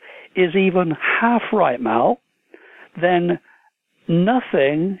book is even half right, Mel, then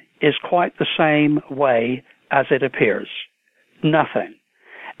nothing is quite the same way as it appears. Nothing.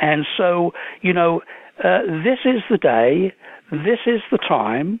 And so, this is the day, this is the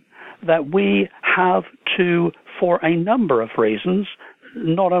time that we have to, for a number of reasons,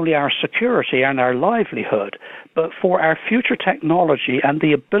 not only our security and our livelihood, but for our future technology and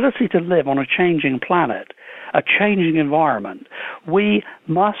the ability to live on a changing planet, a changing environment, we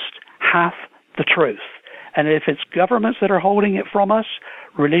must have the truth. And if it's governments that are holding it from us,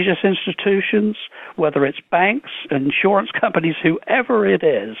 religious institutions, whether it's banks, insurance companies, whoever it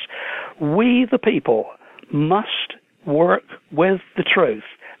is, we, the people, must work with the truth,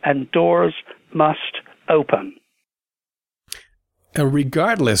 and doors must open. And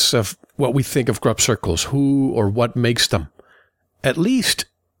regardless of what we think of crop circles, who or what makes them, at least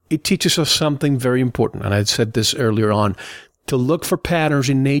it teaches us something very important. And I said this earlier on, to look for patterns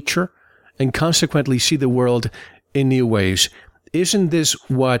in nature and consequently see the world in new ways. Isn't this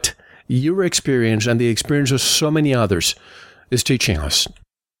what your experience and the experience of so many others is teaching us?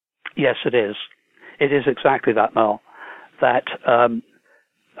 Yes, it is. It is exactly that, Mel. That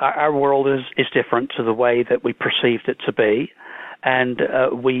our world is different to the way that we perceived it to be. And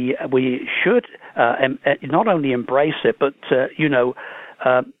we should not only embrace it, but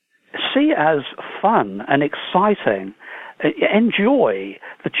see as fun and exciting, enjoy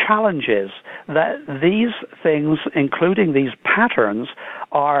the challenges that these things, including these patterns,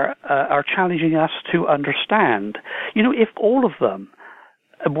 are challenging us to understand. If all of them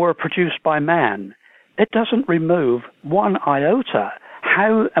were produced by man, it doesn't remove one iota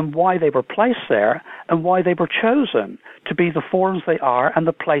how and why they were placed there and why they were chosen to be the forms they are and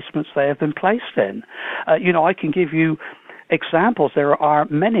the placements they have been placed in. I can give you examples. There are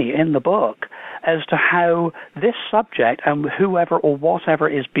many in the book as to how this subject and whoever or whatever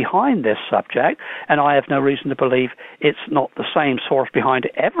is behind this subject, and I have no reason to believe it's not the same source behind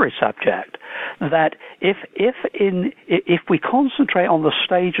every subject, that if we concentrate on the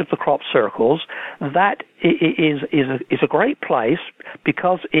stage of the crop circles, that is a great place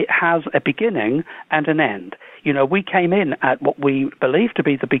because it has a beginning and an end. We came in at what we believe to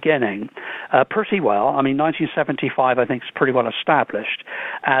be the beginning pretty well. I mean, 1975, I think, is pretty well established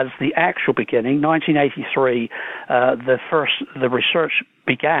as the actual beginning. 1983, the research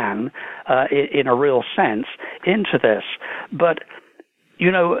began in a real sense into this. But,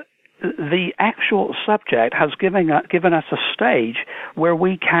 the actual subject has given us a stage where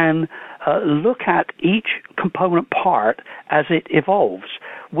we can look at each component part as it evolves.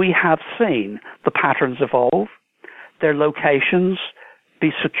 We have seen the patterns evolve, their locations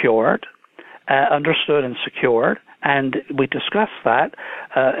be secured, understood and secured, and we discussed that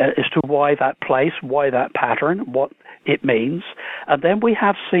as to why that place, why that pattern, what it means. And then we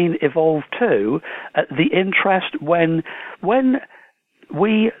have seen evolve too the interest when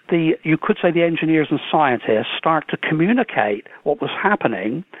you could say the engineers and scientists start to communicate what was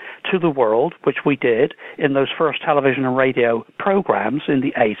happening to the world, which we did in those first television and radio programs in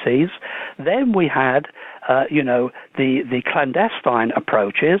the 80s. Then we had, the clandestine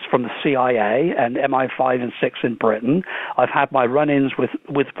approaches from the CIA and MI5 and 6 in Britain. I've had my run-ins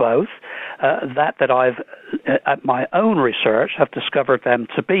with both. That I've, at my own research, have discovered them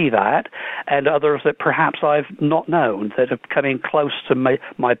to be that, and others that perhaps I've not known, that have come in close to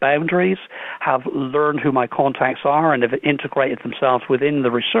my boundaries, have learned who my contacts are, and have integrated themselves within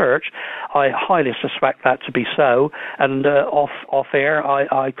the research. I highly suspect that to be so, and off air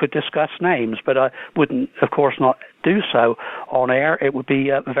I could discuss names, but I wouldn't, of course, not do so on air. It would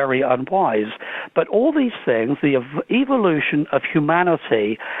be very unwise. But all these things, the evolution of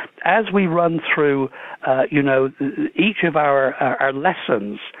humanity, as we run through, each of our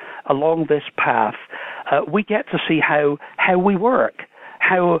lessons along this path, we get to see how we work,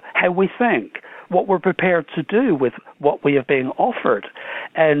 how we think, what we're prepared to do with what we are being offered.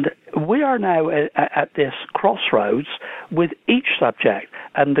 And we are now at this crossroads with each subject,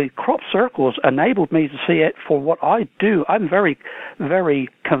 and the crop circles enabled me to see it for what I do. I'm very, very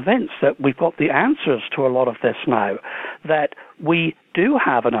convinced that we've got the answers to a lot of this now, that we do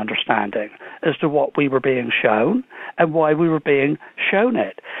have an understanding as to what we were being shown and why we were being shown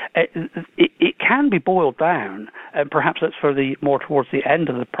it. It can be boiled down, and perhaps that's for more towards the end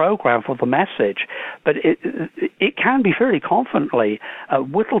of the program for the message, but it can be fairly confidently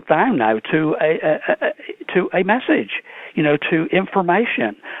whittled down now to a message. to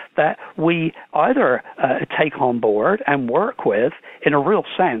information that we either take on board and work with in a real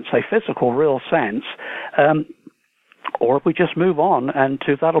sense, a physical real sense, or we just move on, and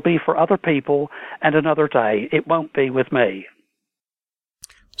that'll be for other people and another day. It won't be with me.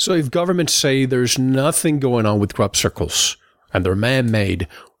 So if governments say there's nothing going on with crop circles and they're man-made,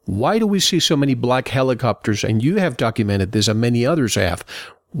 why do we see so many black helicopters? And you have documented this, and many others have.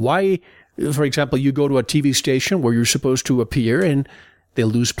 Why, for example, you go to a TV station where you're supposed to appear and they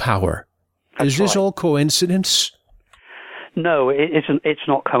lose power? Is this all coincidence? No, it's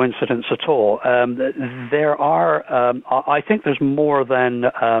not coincidence at all. There are, I think there's more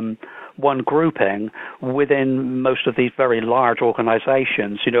than one grouping within most of these very large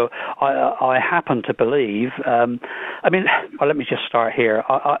organizations. I happen to believe, let me just start here.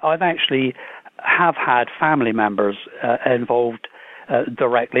 I've actually have had family members involved,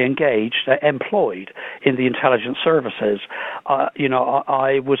 directly engaged, employed in the intelligence services.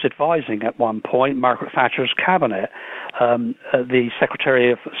 I was advising at one point Margaret Thatcher's cabinet, the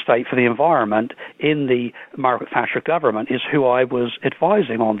Secretary of State for the Environment in the Margaret Thatcher government is who I was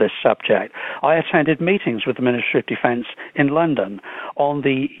advising on this subject. I attended meetings with the Ministry of Defence in London on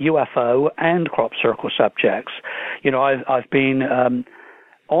the UFO and crop circle subjects. I've been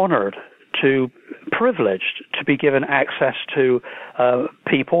honoured privileged to be given access to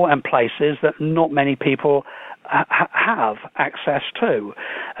people and places that not many people have access to.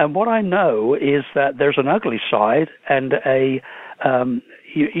 And what I know is that there's an ugly side and a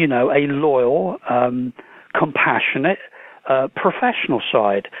loyal, compassionate, professional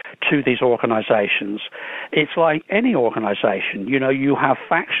side to these organizations. It's like any organization. You have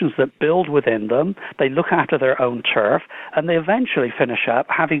factions that build within them, they look after their own turf, and they eventually finish up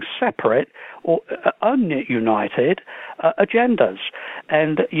having separate or ununited agendas.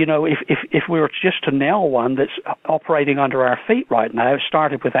 And, if we were just to nail one that's operating under our feet right now,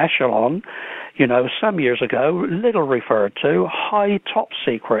 started with Echelon, some years ago, little referred to, high top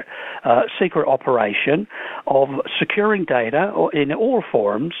secret operation of securing data in all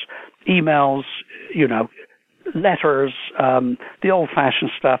forms, emails, letters, the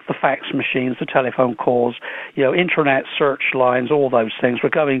old-fashioned stuff, the fax machines, the telephone calls, internet search lines, all those things were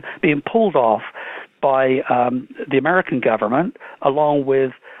being pulled off by the American government, along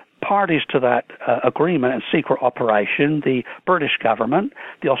with parties to that agreement and secret operation, the British government,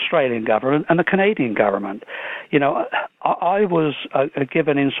 the Australian government, and the Canadian government. I was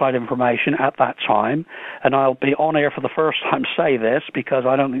given inside information at that time, and I'll be on air for the first time say this because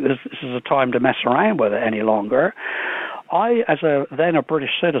I don't think this is a time to mess around with it any longer. I, as then a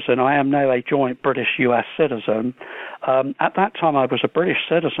British citizen, I am now a joint British-US citizen. At that time, I was a British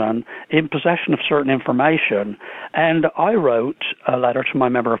citizen in possession of certain information, and I wrote a letter to my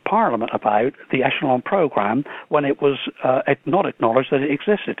Member of Parliament about the Echelon program when it was not acknowledged that it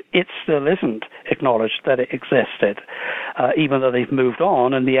existed. It still isn't acknowledged that it existed, even though they've moved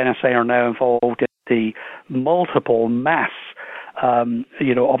on, and the NSA are now involved in the multiple mass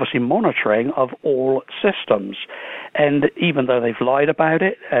obviously monitoring of all systems. And even though they've lied about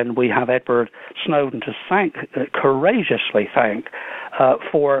it, and we have Edward Snowden to courageously thank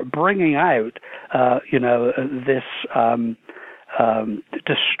for bringing out, this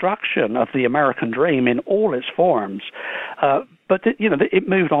destruction of the American dream in all its forms. But it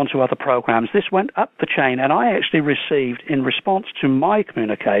moved on to other programs. This went up the chain, and I actually received, in response to my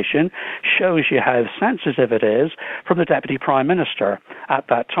communication, shows you how sensitive it is, from the Deputy Prime Minister at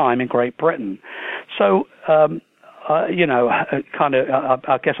that time in Great Britain. So, I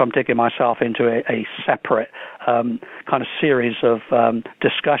guess I'm digging myself into a separate kind of series of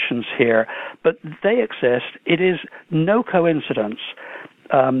discussions here, but they exist. It is no coincidence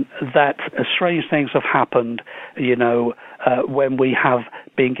that strange things have happened, when we have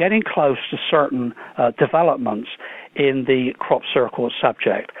been getting close to certain developments in the crop circle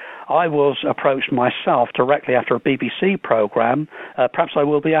subject. I was approached myself directly after a BBC program. Perhaps I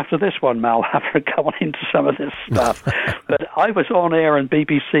will be after this one, Mel, after going into some of this stuff. But I was on air in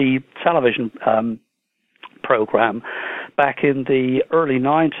BBC television program back in the early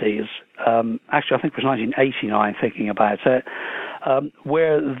 90s. Actually, I think it was 1989, thinking about it.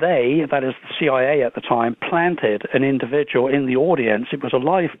 Where they, that is the CIA at the time, planted an individual in the audience. It was a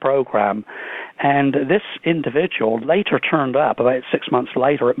live program, and this individual later turned up about 6 months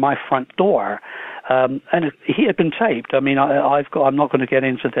later at my front door. And he had been taped. I mean, I'm not going to get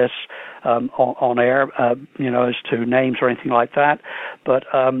into this on air, as to names or anything like that. But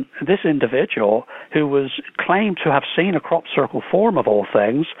this individual, who was claimed to have seen a crop circle form of all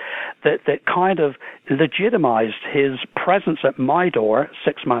things, that kind of legitimized his presence at my door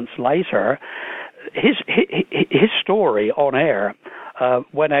 6 months later, his story on air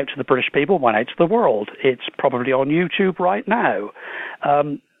went out to the British people, went out to the world. It's probably on YouTube right now.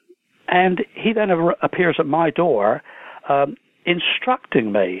 And he then appears at my door,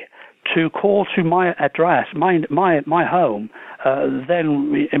 instructing me to call to my address, my home,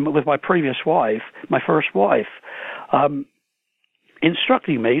 then with my previous wife, my first wife,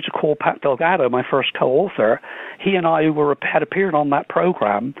 instructing me to call Pat Delgado, my first co-author. He and I had appeared on that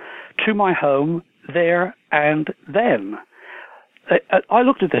program, to my home there and then. I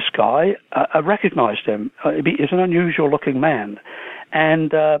looked at this guy. I recognized him. He's an unusual-looking man.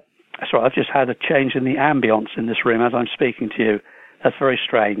 And, sorry, I've just had a change in the ambience in this room as I'm speaking to you. That's very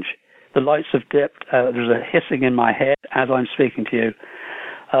strange. The lights have dipped. There's a hissing in my head as I'm speaking to you.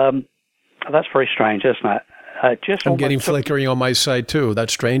 That's very strange, isn't it? I'm getting flickering on my side, too.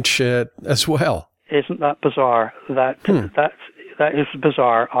 That's strange as well. Isn't that bizarre? That is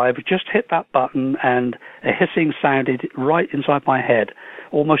bizarre. I've just hit that button and a hissing sounded right inside my head.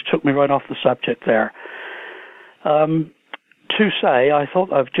 Almost took me right off the subject there. To say, I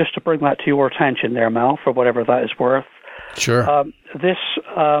thought of just to bring that to your attention there, Mel, for whatever that is worth. Sure. This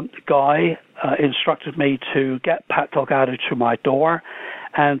guy instructed me to get Pat Delgado to my door,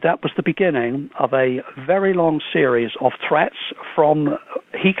 and that was the beginning of a very long series of threats from,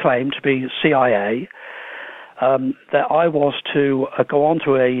 he claimed to be CIA, that I was to go on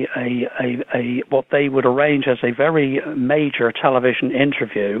to a what they would arrange as a very major television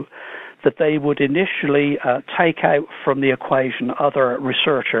interview, that they would initially take out from the equation other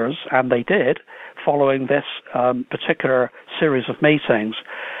researchers, and they did, following this particular series of meetings.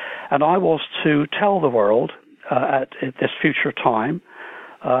 And I was to tell the world at this future time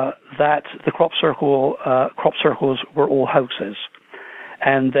that the crop circles were all hoaxes.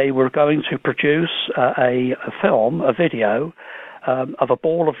 And they were going to produce a film, a video, of a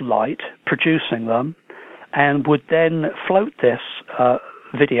ball of light, producing them, and would then float this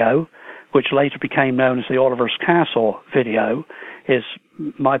video, which later became known as the Oliver's Castle video, is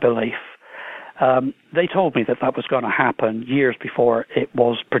my belief. They told me that that was going to happen years before it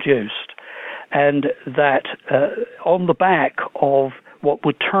was produced, and that on the back of what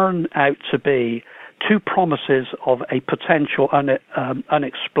would turn out to be two promises of a potential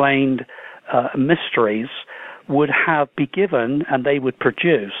unexplained mysteries would be given, and they would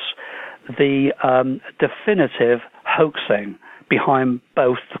produce the definitive hoaxing behind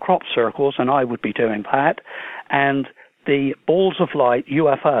both the crop circles, and I would be doing that, and the balls of light,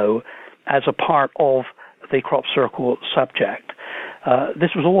 UFO, as a part of the crop circle subject.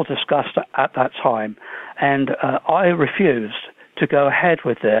 This was all discussed at that time, and I refused to go ahead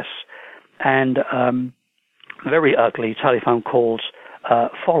with this, and very ugly telephone calls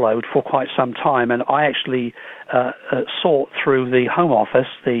followed for quite some time, and I actually sought through the Home Office,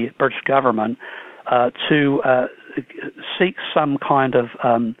 the British government, to seek some kind of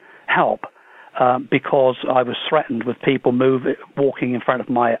help because I was threatened with people walking in front of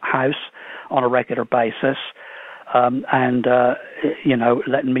my house on a regular basis, and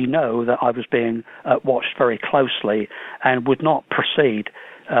letting me know that I was being watched very closely and would not proceed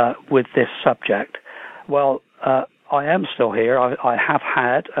with this subject. Well, I am still here. I have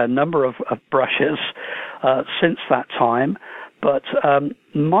had a number of brushes since that time, but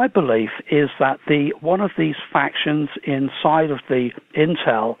my belief is that one of these factions inside of the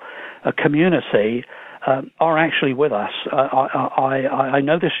Intel community are actually with us. I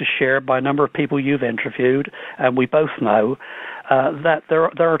know this is shared by a number of people you've interviewed, and we both know that there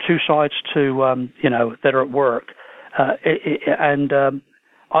are two sides to that are at work, and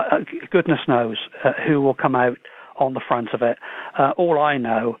goodness knows who will come out on the front of it. All I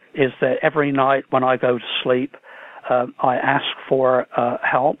know is that every night when I go to sleep, I ask for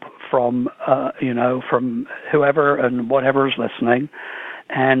help from from whoever and whatever is listening.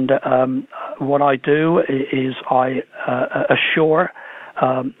 And what I do is I assure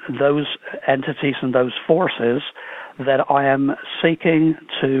those entities and those forces that I am seeking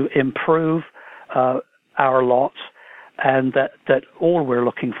to improve our lot, and that all we're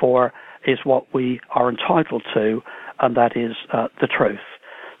looking for is what we are entitled to, and that is the truth.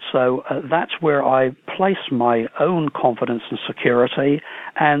 So that's where I place my own confidence and security,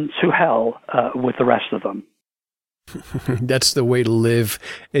 and to hell with the rest of them. That's the way to live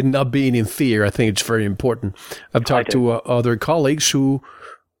and not being in fear. I think it's very important. I've talked to other colleagues who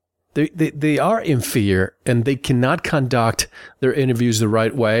they are in fear and they cannot conduct their interviews the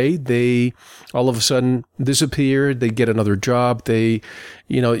right way. They all of a sudden disappear. They get another job.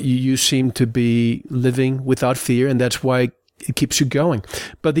 You seem to be living without fear, and that's why it keeps you going.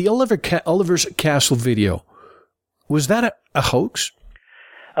 But the Oliver's Castle video, was that a hoax?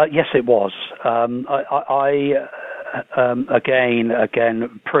 Yes, it was.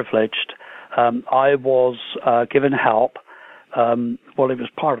 Again, privileged. I was given help. Well, it was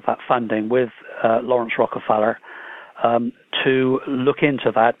part of that funding with Lawrence Rockefeller to look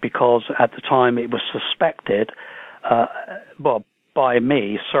into that, because at the time it was suspected, by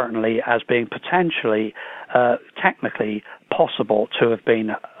me certainly, as being potentially, technically possible to have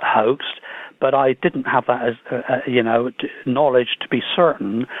been hoaxed. But I didn't have that as, knowledge to be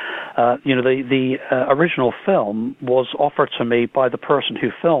certain. The original film was offered to me by the person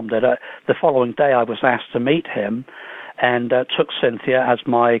who filmed it. The following day, I was asked to meet him, and took Cynthia as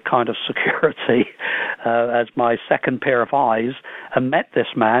my kind of security, as my second pair of eyes, and met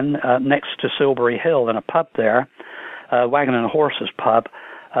this man next to Silbury Hill in a pub there, Wagon and Horses pub.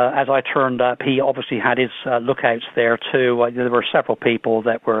 As I turned up, he obviously had his lookouts there too. There were several people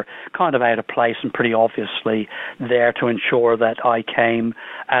that were kind of out of place and pretty obviously there to ensure that I came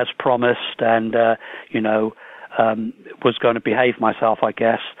as promised and, was going to behave myself, I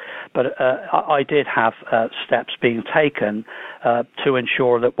guess. But I did have steps being taken to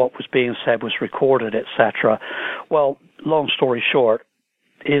ensure that what was being said was recorded, etc. Well, long story short,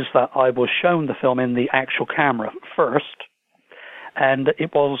 is that I was shown the film in the actual camera first, and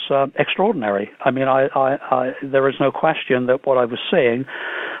it was extraordinary. I mean, there is no question that what I was seeing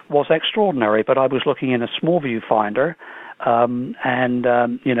was extraordinary, but I was looking in a small viewfinder, and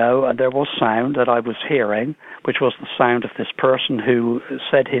there was sound that I was hearing, which was the sound of this person who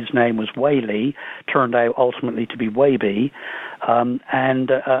said his name was Whaley, turned out ultimately to be Waby,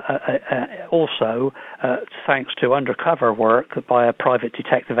 and also thanks to undercover work by a private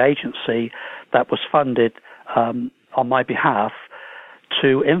detective agency that was funded on my behalf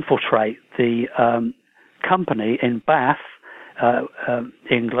to infiltrate the company in Bath,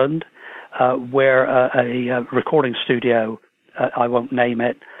 England, where a recording studio, I won't name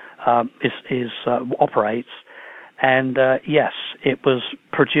it, operates. And yes, it was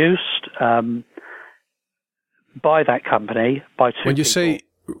produced by that company by two people.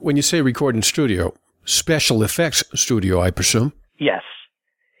 When you say recording studio, special effects studio, I presume? Yes,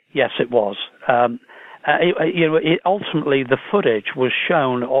 it was. Ultimately, the footage was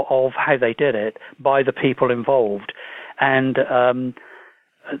shown of how they did it by the people involved, and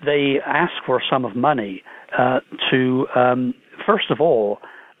they asked for a sum of money to. First of all,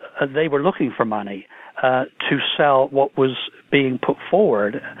 they were looking for money to sell what was being put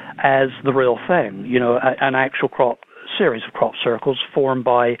forward as the real thing. An actual series of crop circles formed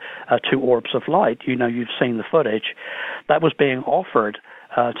by two orbs of light. You've seen the footage that was being offered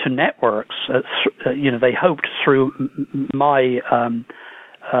to networks. They hoped through my,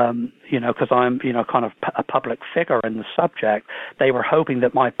 because I'm, kind of a public figure in the subject, they were hoping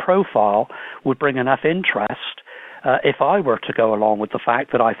that my profile would bring enough interest if I were to go along with the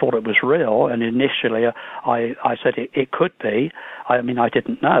fact that I thought it was real. And initially I said it could be. I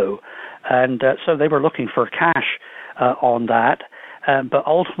didn't know. And so they were looking for cash on that. But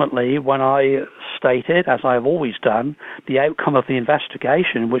ultimately, when I stated, as I have always done, the outcome of the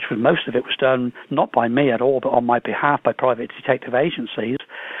investigation, which most of it was done not by me at all, but on my behalf by private detective agencies,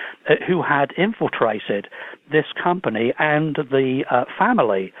 who had infiltrated this company and the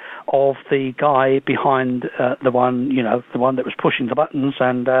family of the guy behind the one that was pushing the buttons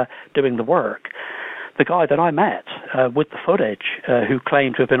and doing the work. The guy that I met with the footage, who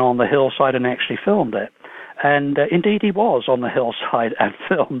claimed to have been on the hillside and actually filmed it. And indeed he was on the hillside and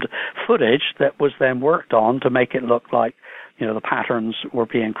filmed footage that was then worked on to make it look like, the patterns were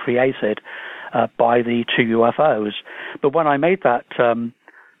being created by the two UFOs. But when I made that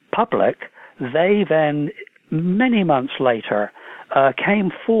public, they then, many months later,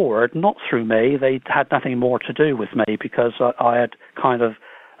 came forward, not through me. They had nothing more to do with me because I had kind of,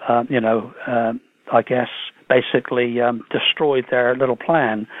 I guess, basically destroyed their little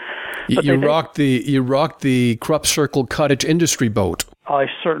plan. But you rocked the crop circle cottage industry boat. I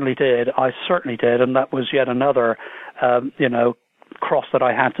certainly did, and that was yet another, cross that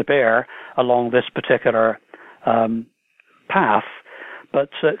I had to bear along this particular path. But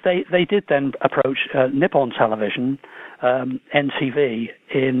they did then approach Nippon Television, NTV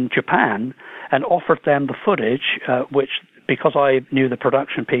in Japan, and offered them the footage, which, because I knew the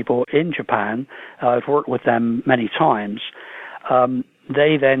production people in Japan, I've worked with them many times,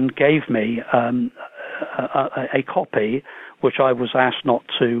 they then gave me a copy, which I was asked not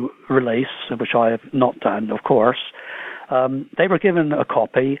to release, which I have not done, of course. They were given a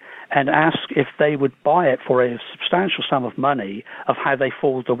copy and asked if they would buy it for a substantial sum of money of how they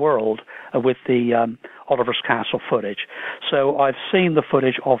fooled the world with the Oliver's Castle footage. So I've seen the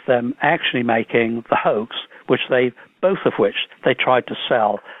footage of them actually making the hoax, which they both of which they tried to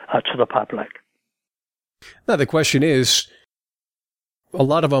sell to the public. Now, the question is, a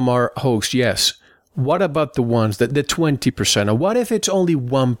lot of them are hoax, yes. What about the ones, the 20%? Or what if it's only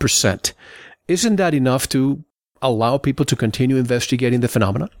 1%? Isn't that enough to allow people to continue investigating the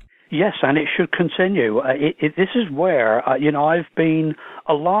phenomenon? Yes, and it should continue. This is where, I've been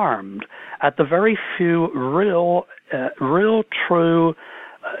alarmed at the very few real, true,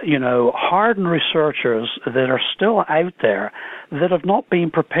 hardened researchers that are still out there that have not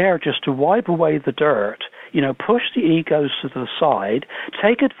been prepared just to wipe away the dirt, push the egos to the side,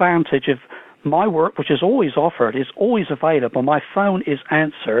 take advantage of my work, which is always offered, is always available. My phone is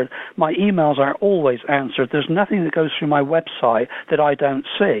answered. My emails are always answered. There's nothing that goes through my website that I don't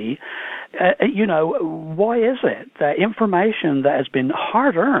see. Why is it that information that has been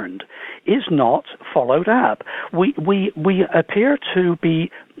hard-earned is not followed up? We appear to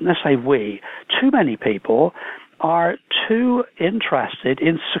be, too many people are too interested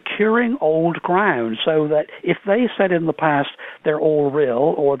in securing old ground, so that if they said in the past they're all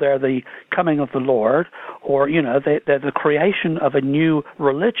real, or they're the coming of the Lord, or, they're the creation of a new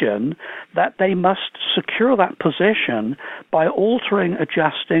religion, that they must secure that position by altering,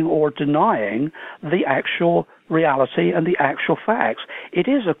 adjusting, or denying the actual reality and the actual facts. It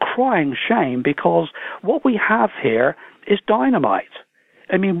is a crying shame, because what we have here is dynamite.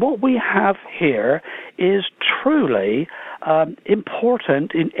 What we have here is truly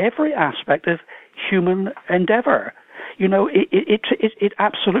important in every aspect of human endeavor. It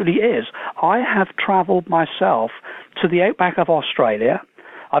absolutely is. I have traveled myself to the outback of Australia.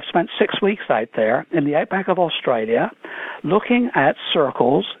 I've spent 6 weeks out there in the outback of Australia looking at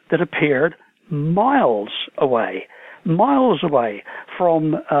circles that appeared miles away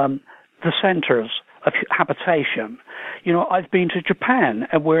from the centers of habitation. I've been to Japan,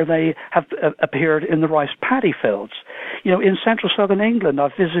 where they have appeared in the rice paddy fields. In central southern England,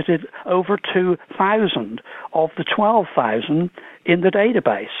 I've visited over 2,000 of the 12,000 in the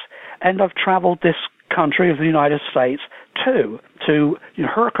database. And I've traveled this country of the United States too, to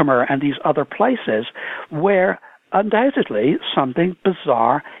Herkimer and these other places where undoubtedly something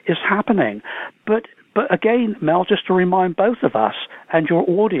bizarre is happening. But again, Mel, just to remind both of us and your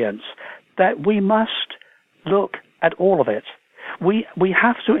audience that we must look at all of it. We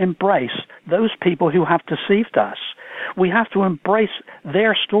have to embrace those people who have deceived us. We have to embrace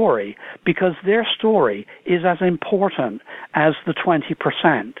their story, because their story is as important as the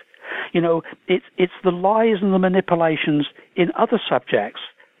 20%. It's the lies and the manipulations in other subjects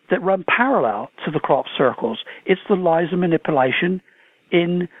that run parallel to the crop circles. It's the lies and manipulation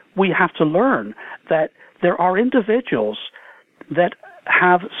we have to learn that there are individuals that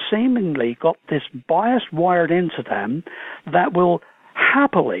have seemingly got this bias wired into them that will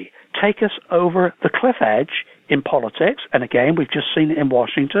happily take us over the cliff edge in politics, and again, we've just seen it in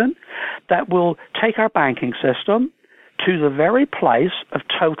Washington, that will take our banking system to the very place of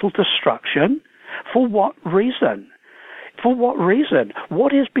total destruction. For what reason? For what reason?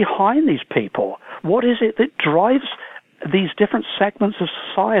 What is behind these people? What is it that drives these different segments of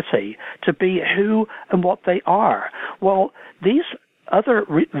society to be who and what they are? Well, these other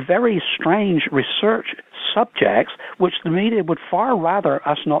very strange research subjects, which the media would far rather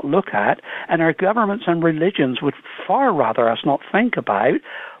us not look at, and our governments and religions would far rather us not think about,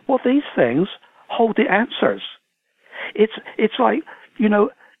 well, these things hold the answers. It's like,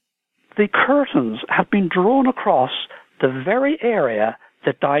 the curtains have been drawn across the very area,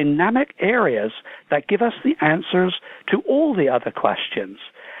 the dynamic areas that give us the answers to all the other questions.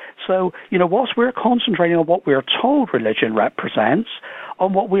 So, whilst we're concentrating on what we're told religion represents,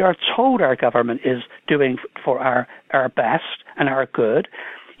 on what we are told our government is doing for our best and our good,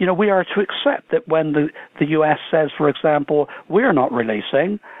 we are to accept that when the U.S. says, for example, we're not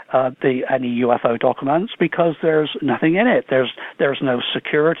releasing any UFO documents because there's nothing in it, there's no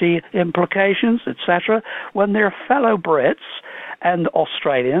security implications, etc., when their fellow Brits and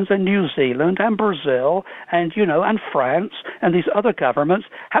Australians and New Zealand and Brazil and, and France and these other governments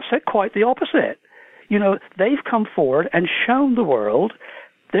have said quite the opposite. They've come forward and shown the world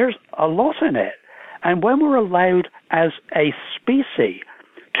there's a lot in it. And when we're allowed as a species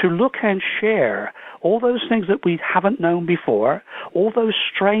to look and share all those things that we haven't known before, all those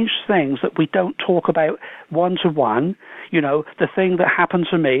strange things that we don't talk about one-to-one, the thing that happened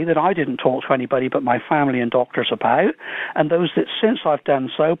to me that I didn't talk to anybody but my family and doctors about, and those that since I've done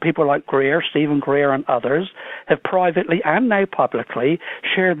so, people like Stephen Greer and others, have privately and now publicly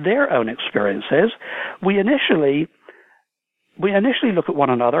shared their own experiences, we initially look at one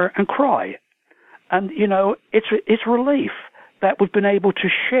another and cry. And, it's relief. that we've been able to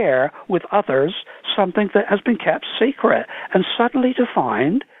share with others something that has been kept secret, and suddenly to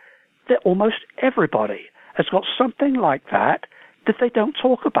find that almost everybody has got something like that they don't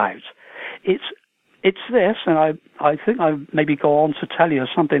talk about. It's this, and I think I maybe go on to tell you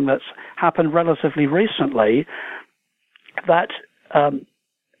something that's happened relatively recently that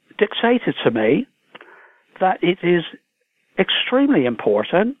dictated to me that it is extremely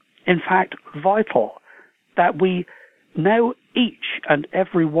important, in fact vital, that we now each and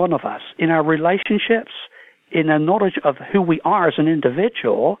every one of us in our relationships, in a knowledge of who we are as an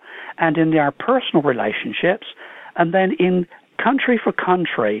individual, and in our personal relationships, and then in country for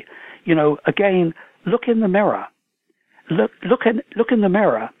country, again, look in the mirror. Look in the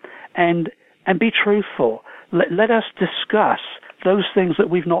mirror and be truthful. Let us discuss those things that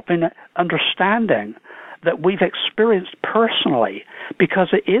we've not been understanding, that we've experienced personally, because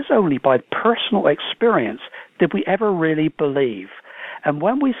it is only by personal experience that we ever really believe. And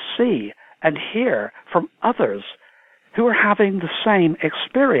when we see and hear from others who are having the same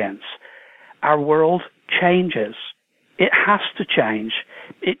experience, our world changes. It has to change.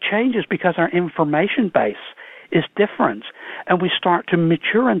 It changes because our information base is different, and we start to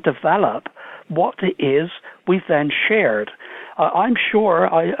mature and develop what it is we've then shared. I'm sure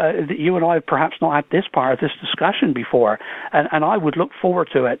that you and I have perhaps not had this part of this discussion before, and I would look forward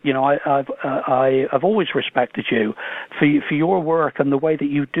to it. I've always respected you for your work and the way that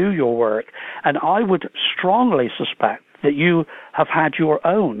you do your work, and I would strongly suspect that you have had your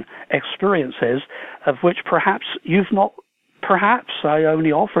own experiences of which perhaps you've not. Perhaps I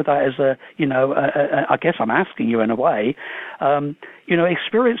only offer that as I guess I'm asking you in a way,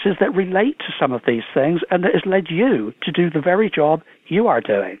 experiences that relate to some of these things and that has led you to do the very job you are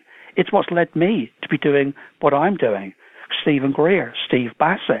doing. It's what's led me to be doing what I'm doing. Stephen Greer, Steve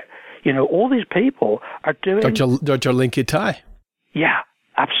Bassett, all these people are doing... Dr. Lincoln Tai. Yeah,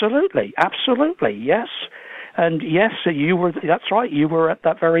 absolutely, yes. And yes, that's right, you were at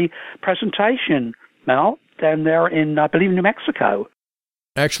that very presentation, Mel, down there in, I believe, New Mexico.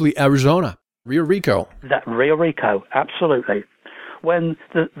 Actually, Arizona, Rio Rico. Rio Rico, absolutely. When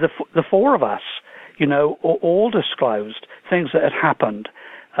the four of us, all disclosed things that had happened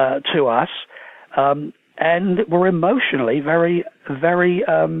to us, and were emotionally very, very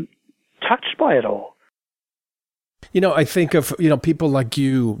touched by it all. I think of, people like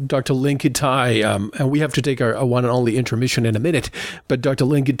you, Dr. Lincoln Tai, and we have to take our one and only intermission in a minute, but Dr.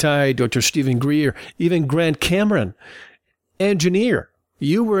 Lincoln Tai, Dr. Stephen Greer, even Grant Cameron, engineer.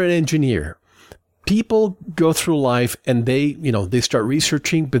 You were an engineer. People go through life and they start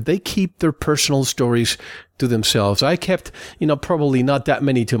researching, but they keep their personal stories to themselves. I kept, probably not that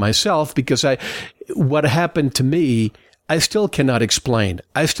many to myself because what happened to me, I still cannot explain.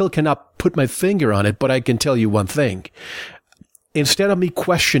 I still cannot put my finger on it, but I can tell you one thing. Instead of me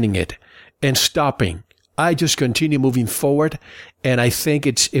questioning it and stopping, I just continue moving forward. And I think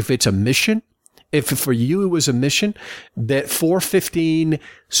if it's a mission, if for you it was a mission, that 4:15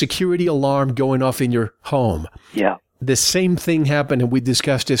 security alarm going off in your home. Yeah. The same thing happened, and we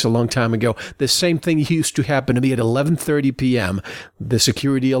discussed this a long time ago. The same thing used to happen to me at 11:30 p.m., the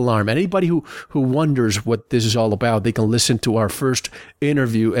security alarm. Anybody who wonders what this is all about, they can listen to our first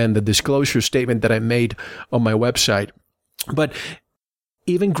interview and the disclosure statement that I made on my website. But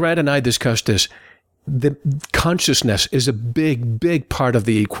even Grant and I discussed this. The consciousness is a big, big part of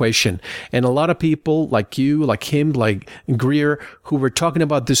the equation. And a lot of people like you, like him, like Greer, who were talking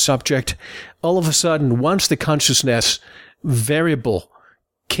about this subject, all of a sudden, once the consciousness variable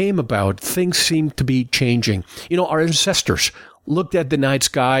came about, things seemed to be changing. Our ancestors looked at the night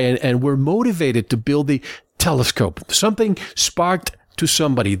sky and were motivated to build the telescope. Something sparked to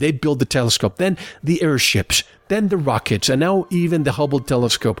somebody. They built the telescope, then the airships, then the rockets, and now even the Hubble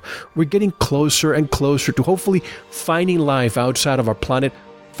telescope. We're getting closer and closer to hopefully finding life outside of our planet,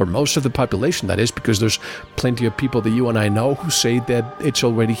 for most of the population, that is, because there's plenty of people that you and I know who say that it's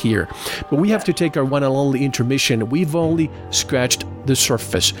already here. But we have to take our one and only intermission. We've only scratched the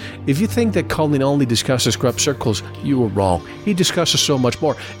surface. If you think that Colin only discusses crop circles, you are wrong. He discusses so much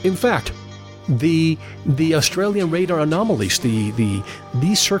more. In fact, the Australian radar anomalies,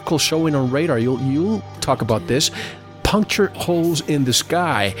 these circles showing on radar, you'll talk about this, puncture holes in the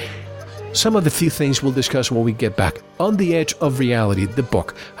sky. Some of the few things we'll discuss when we get back. On the Edge of Reality, the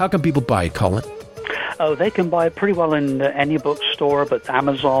book. How can people buy it, Colin? Oh, they can buy it pretty well in any bookstore, but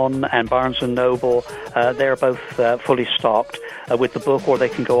Amazon and Barnes & Noble, they're both fully stocked with the book, or they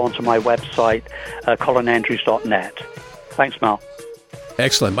can go onto my website, colinandrews.net. Thanks, Mel.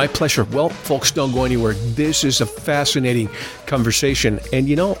 Excellent. My pleasure. Well, folks, don't go anywhere. This is a fascinating conversation.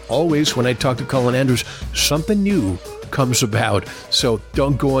 And always when I talk to Colin Andrews, something new comes about. So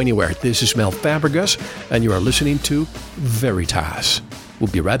don't go anywhere. This is Mel Fabregas, and you are listening to Veritas.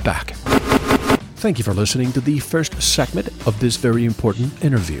 We'll be right back. Thank you for listening to the first segment of this very important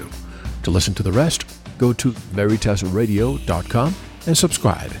interview. To listen to the rest, go to veritasradio.com and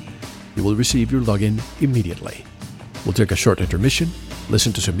subscribe. You will receive your login immediately. We'll take a short intermission,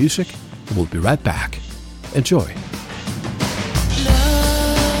 listen to some music, and we'll be right back. Enjoy.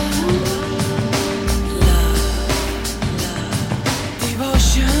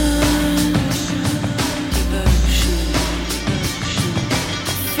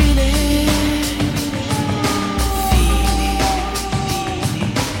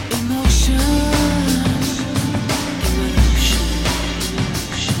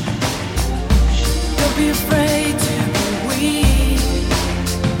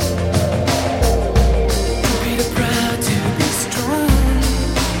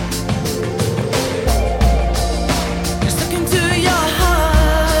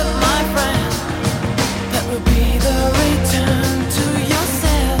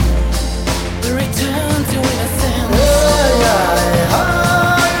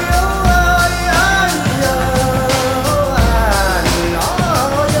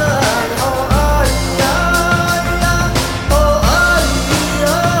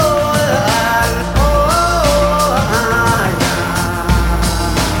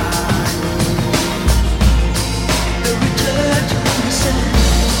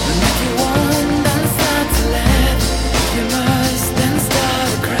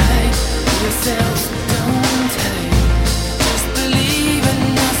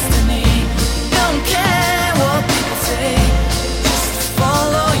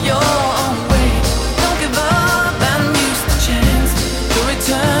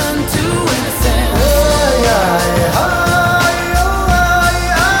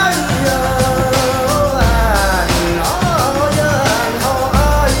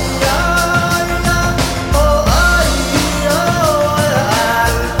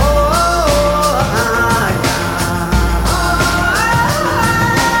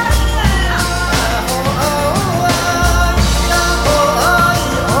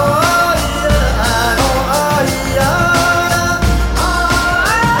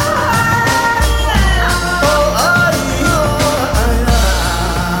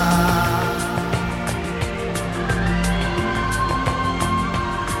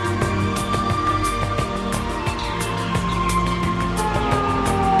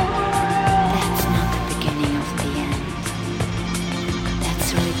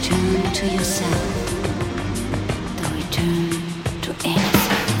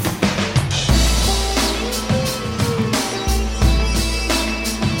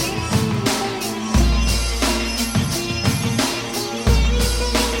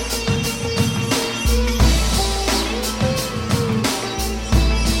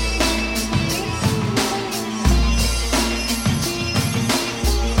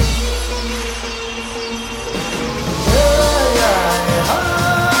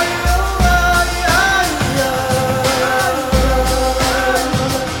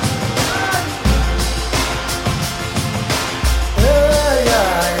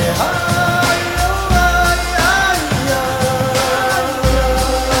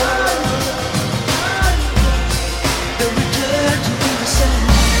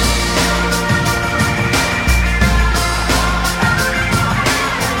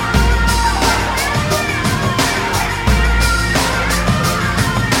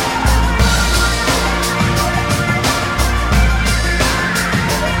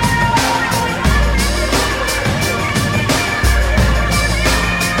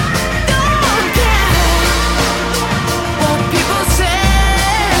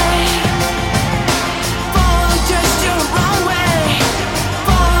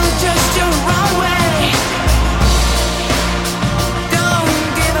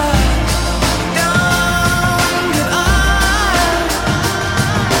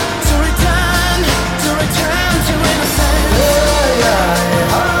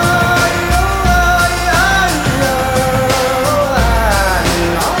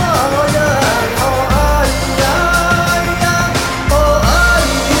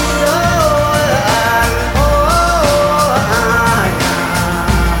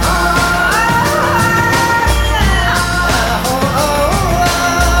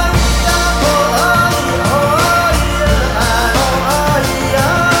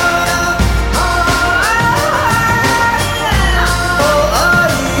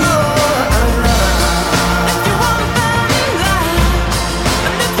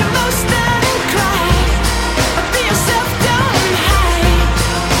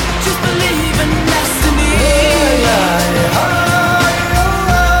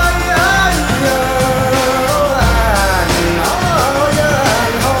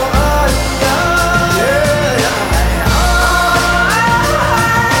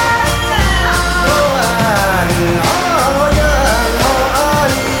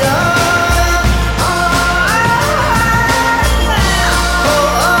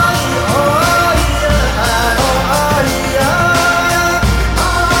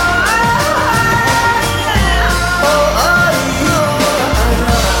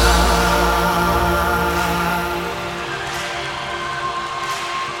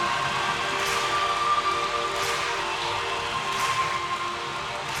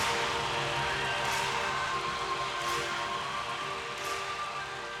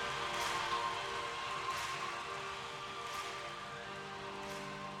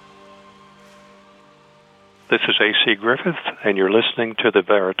 This is A.C. Griffith, and you're listening to The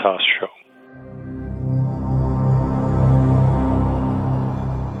Veritas Show.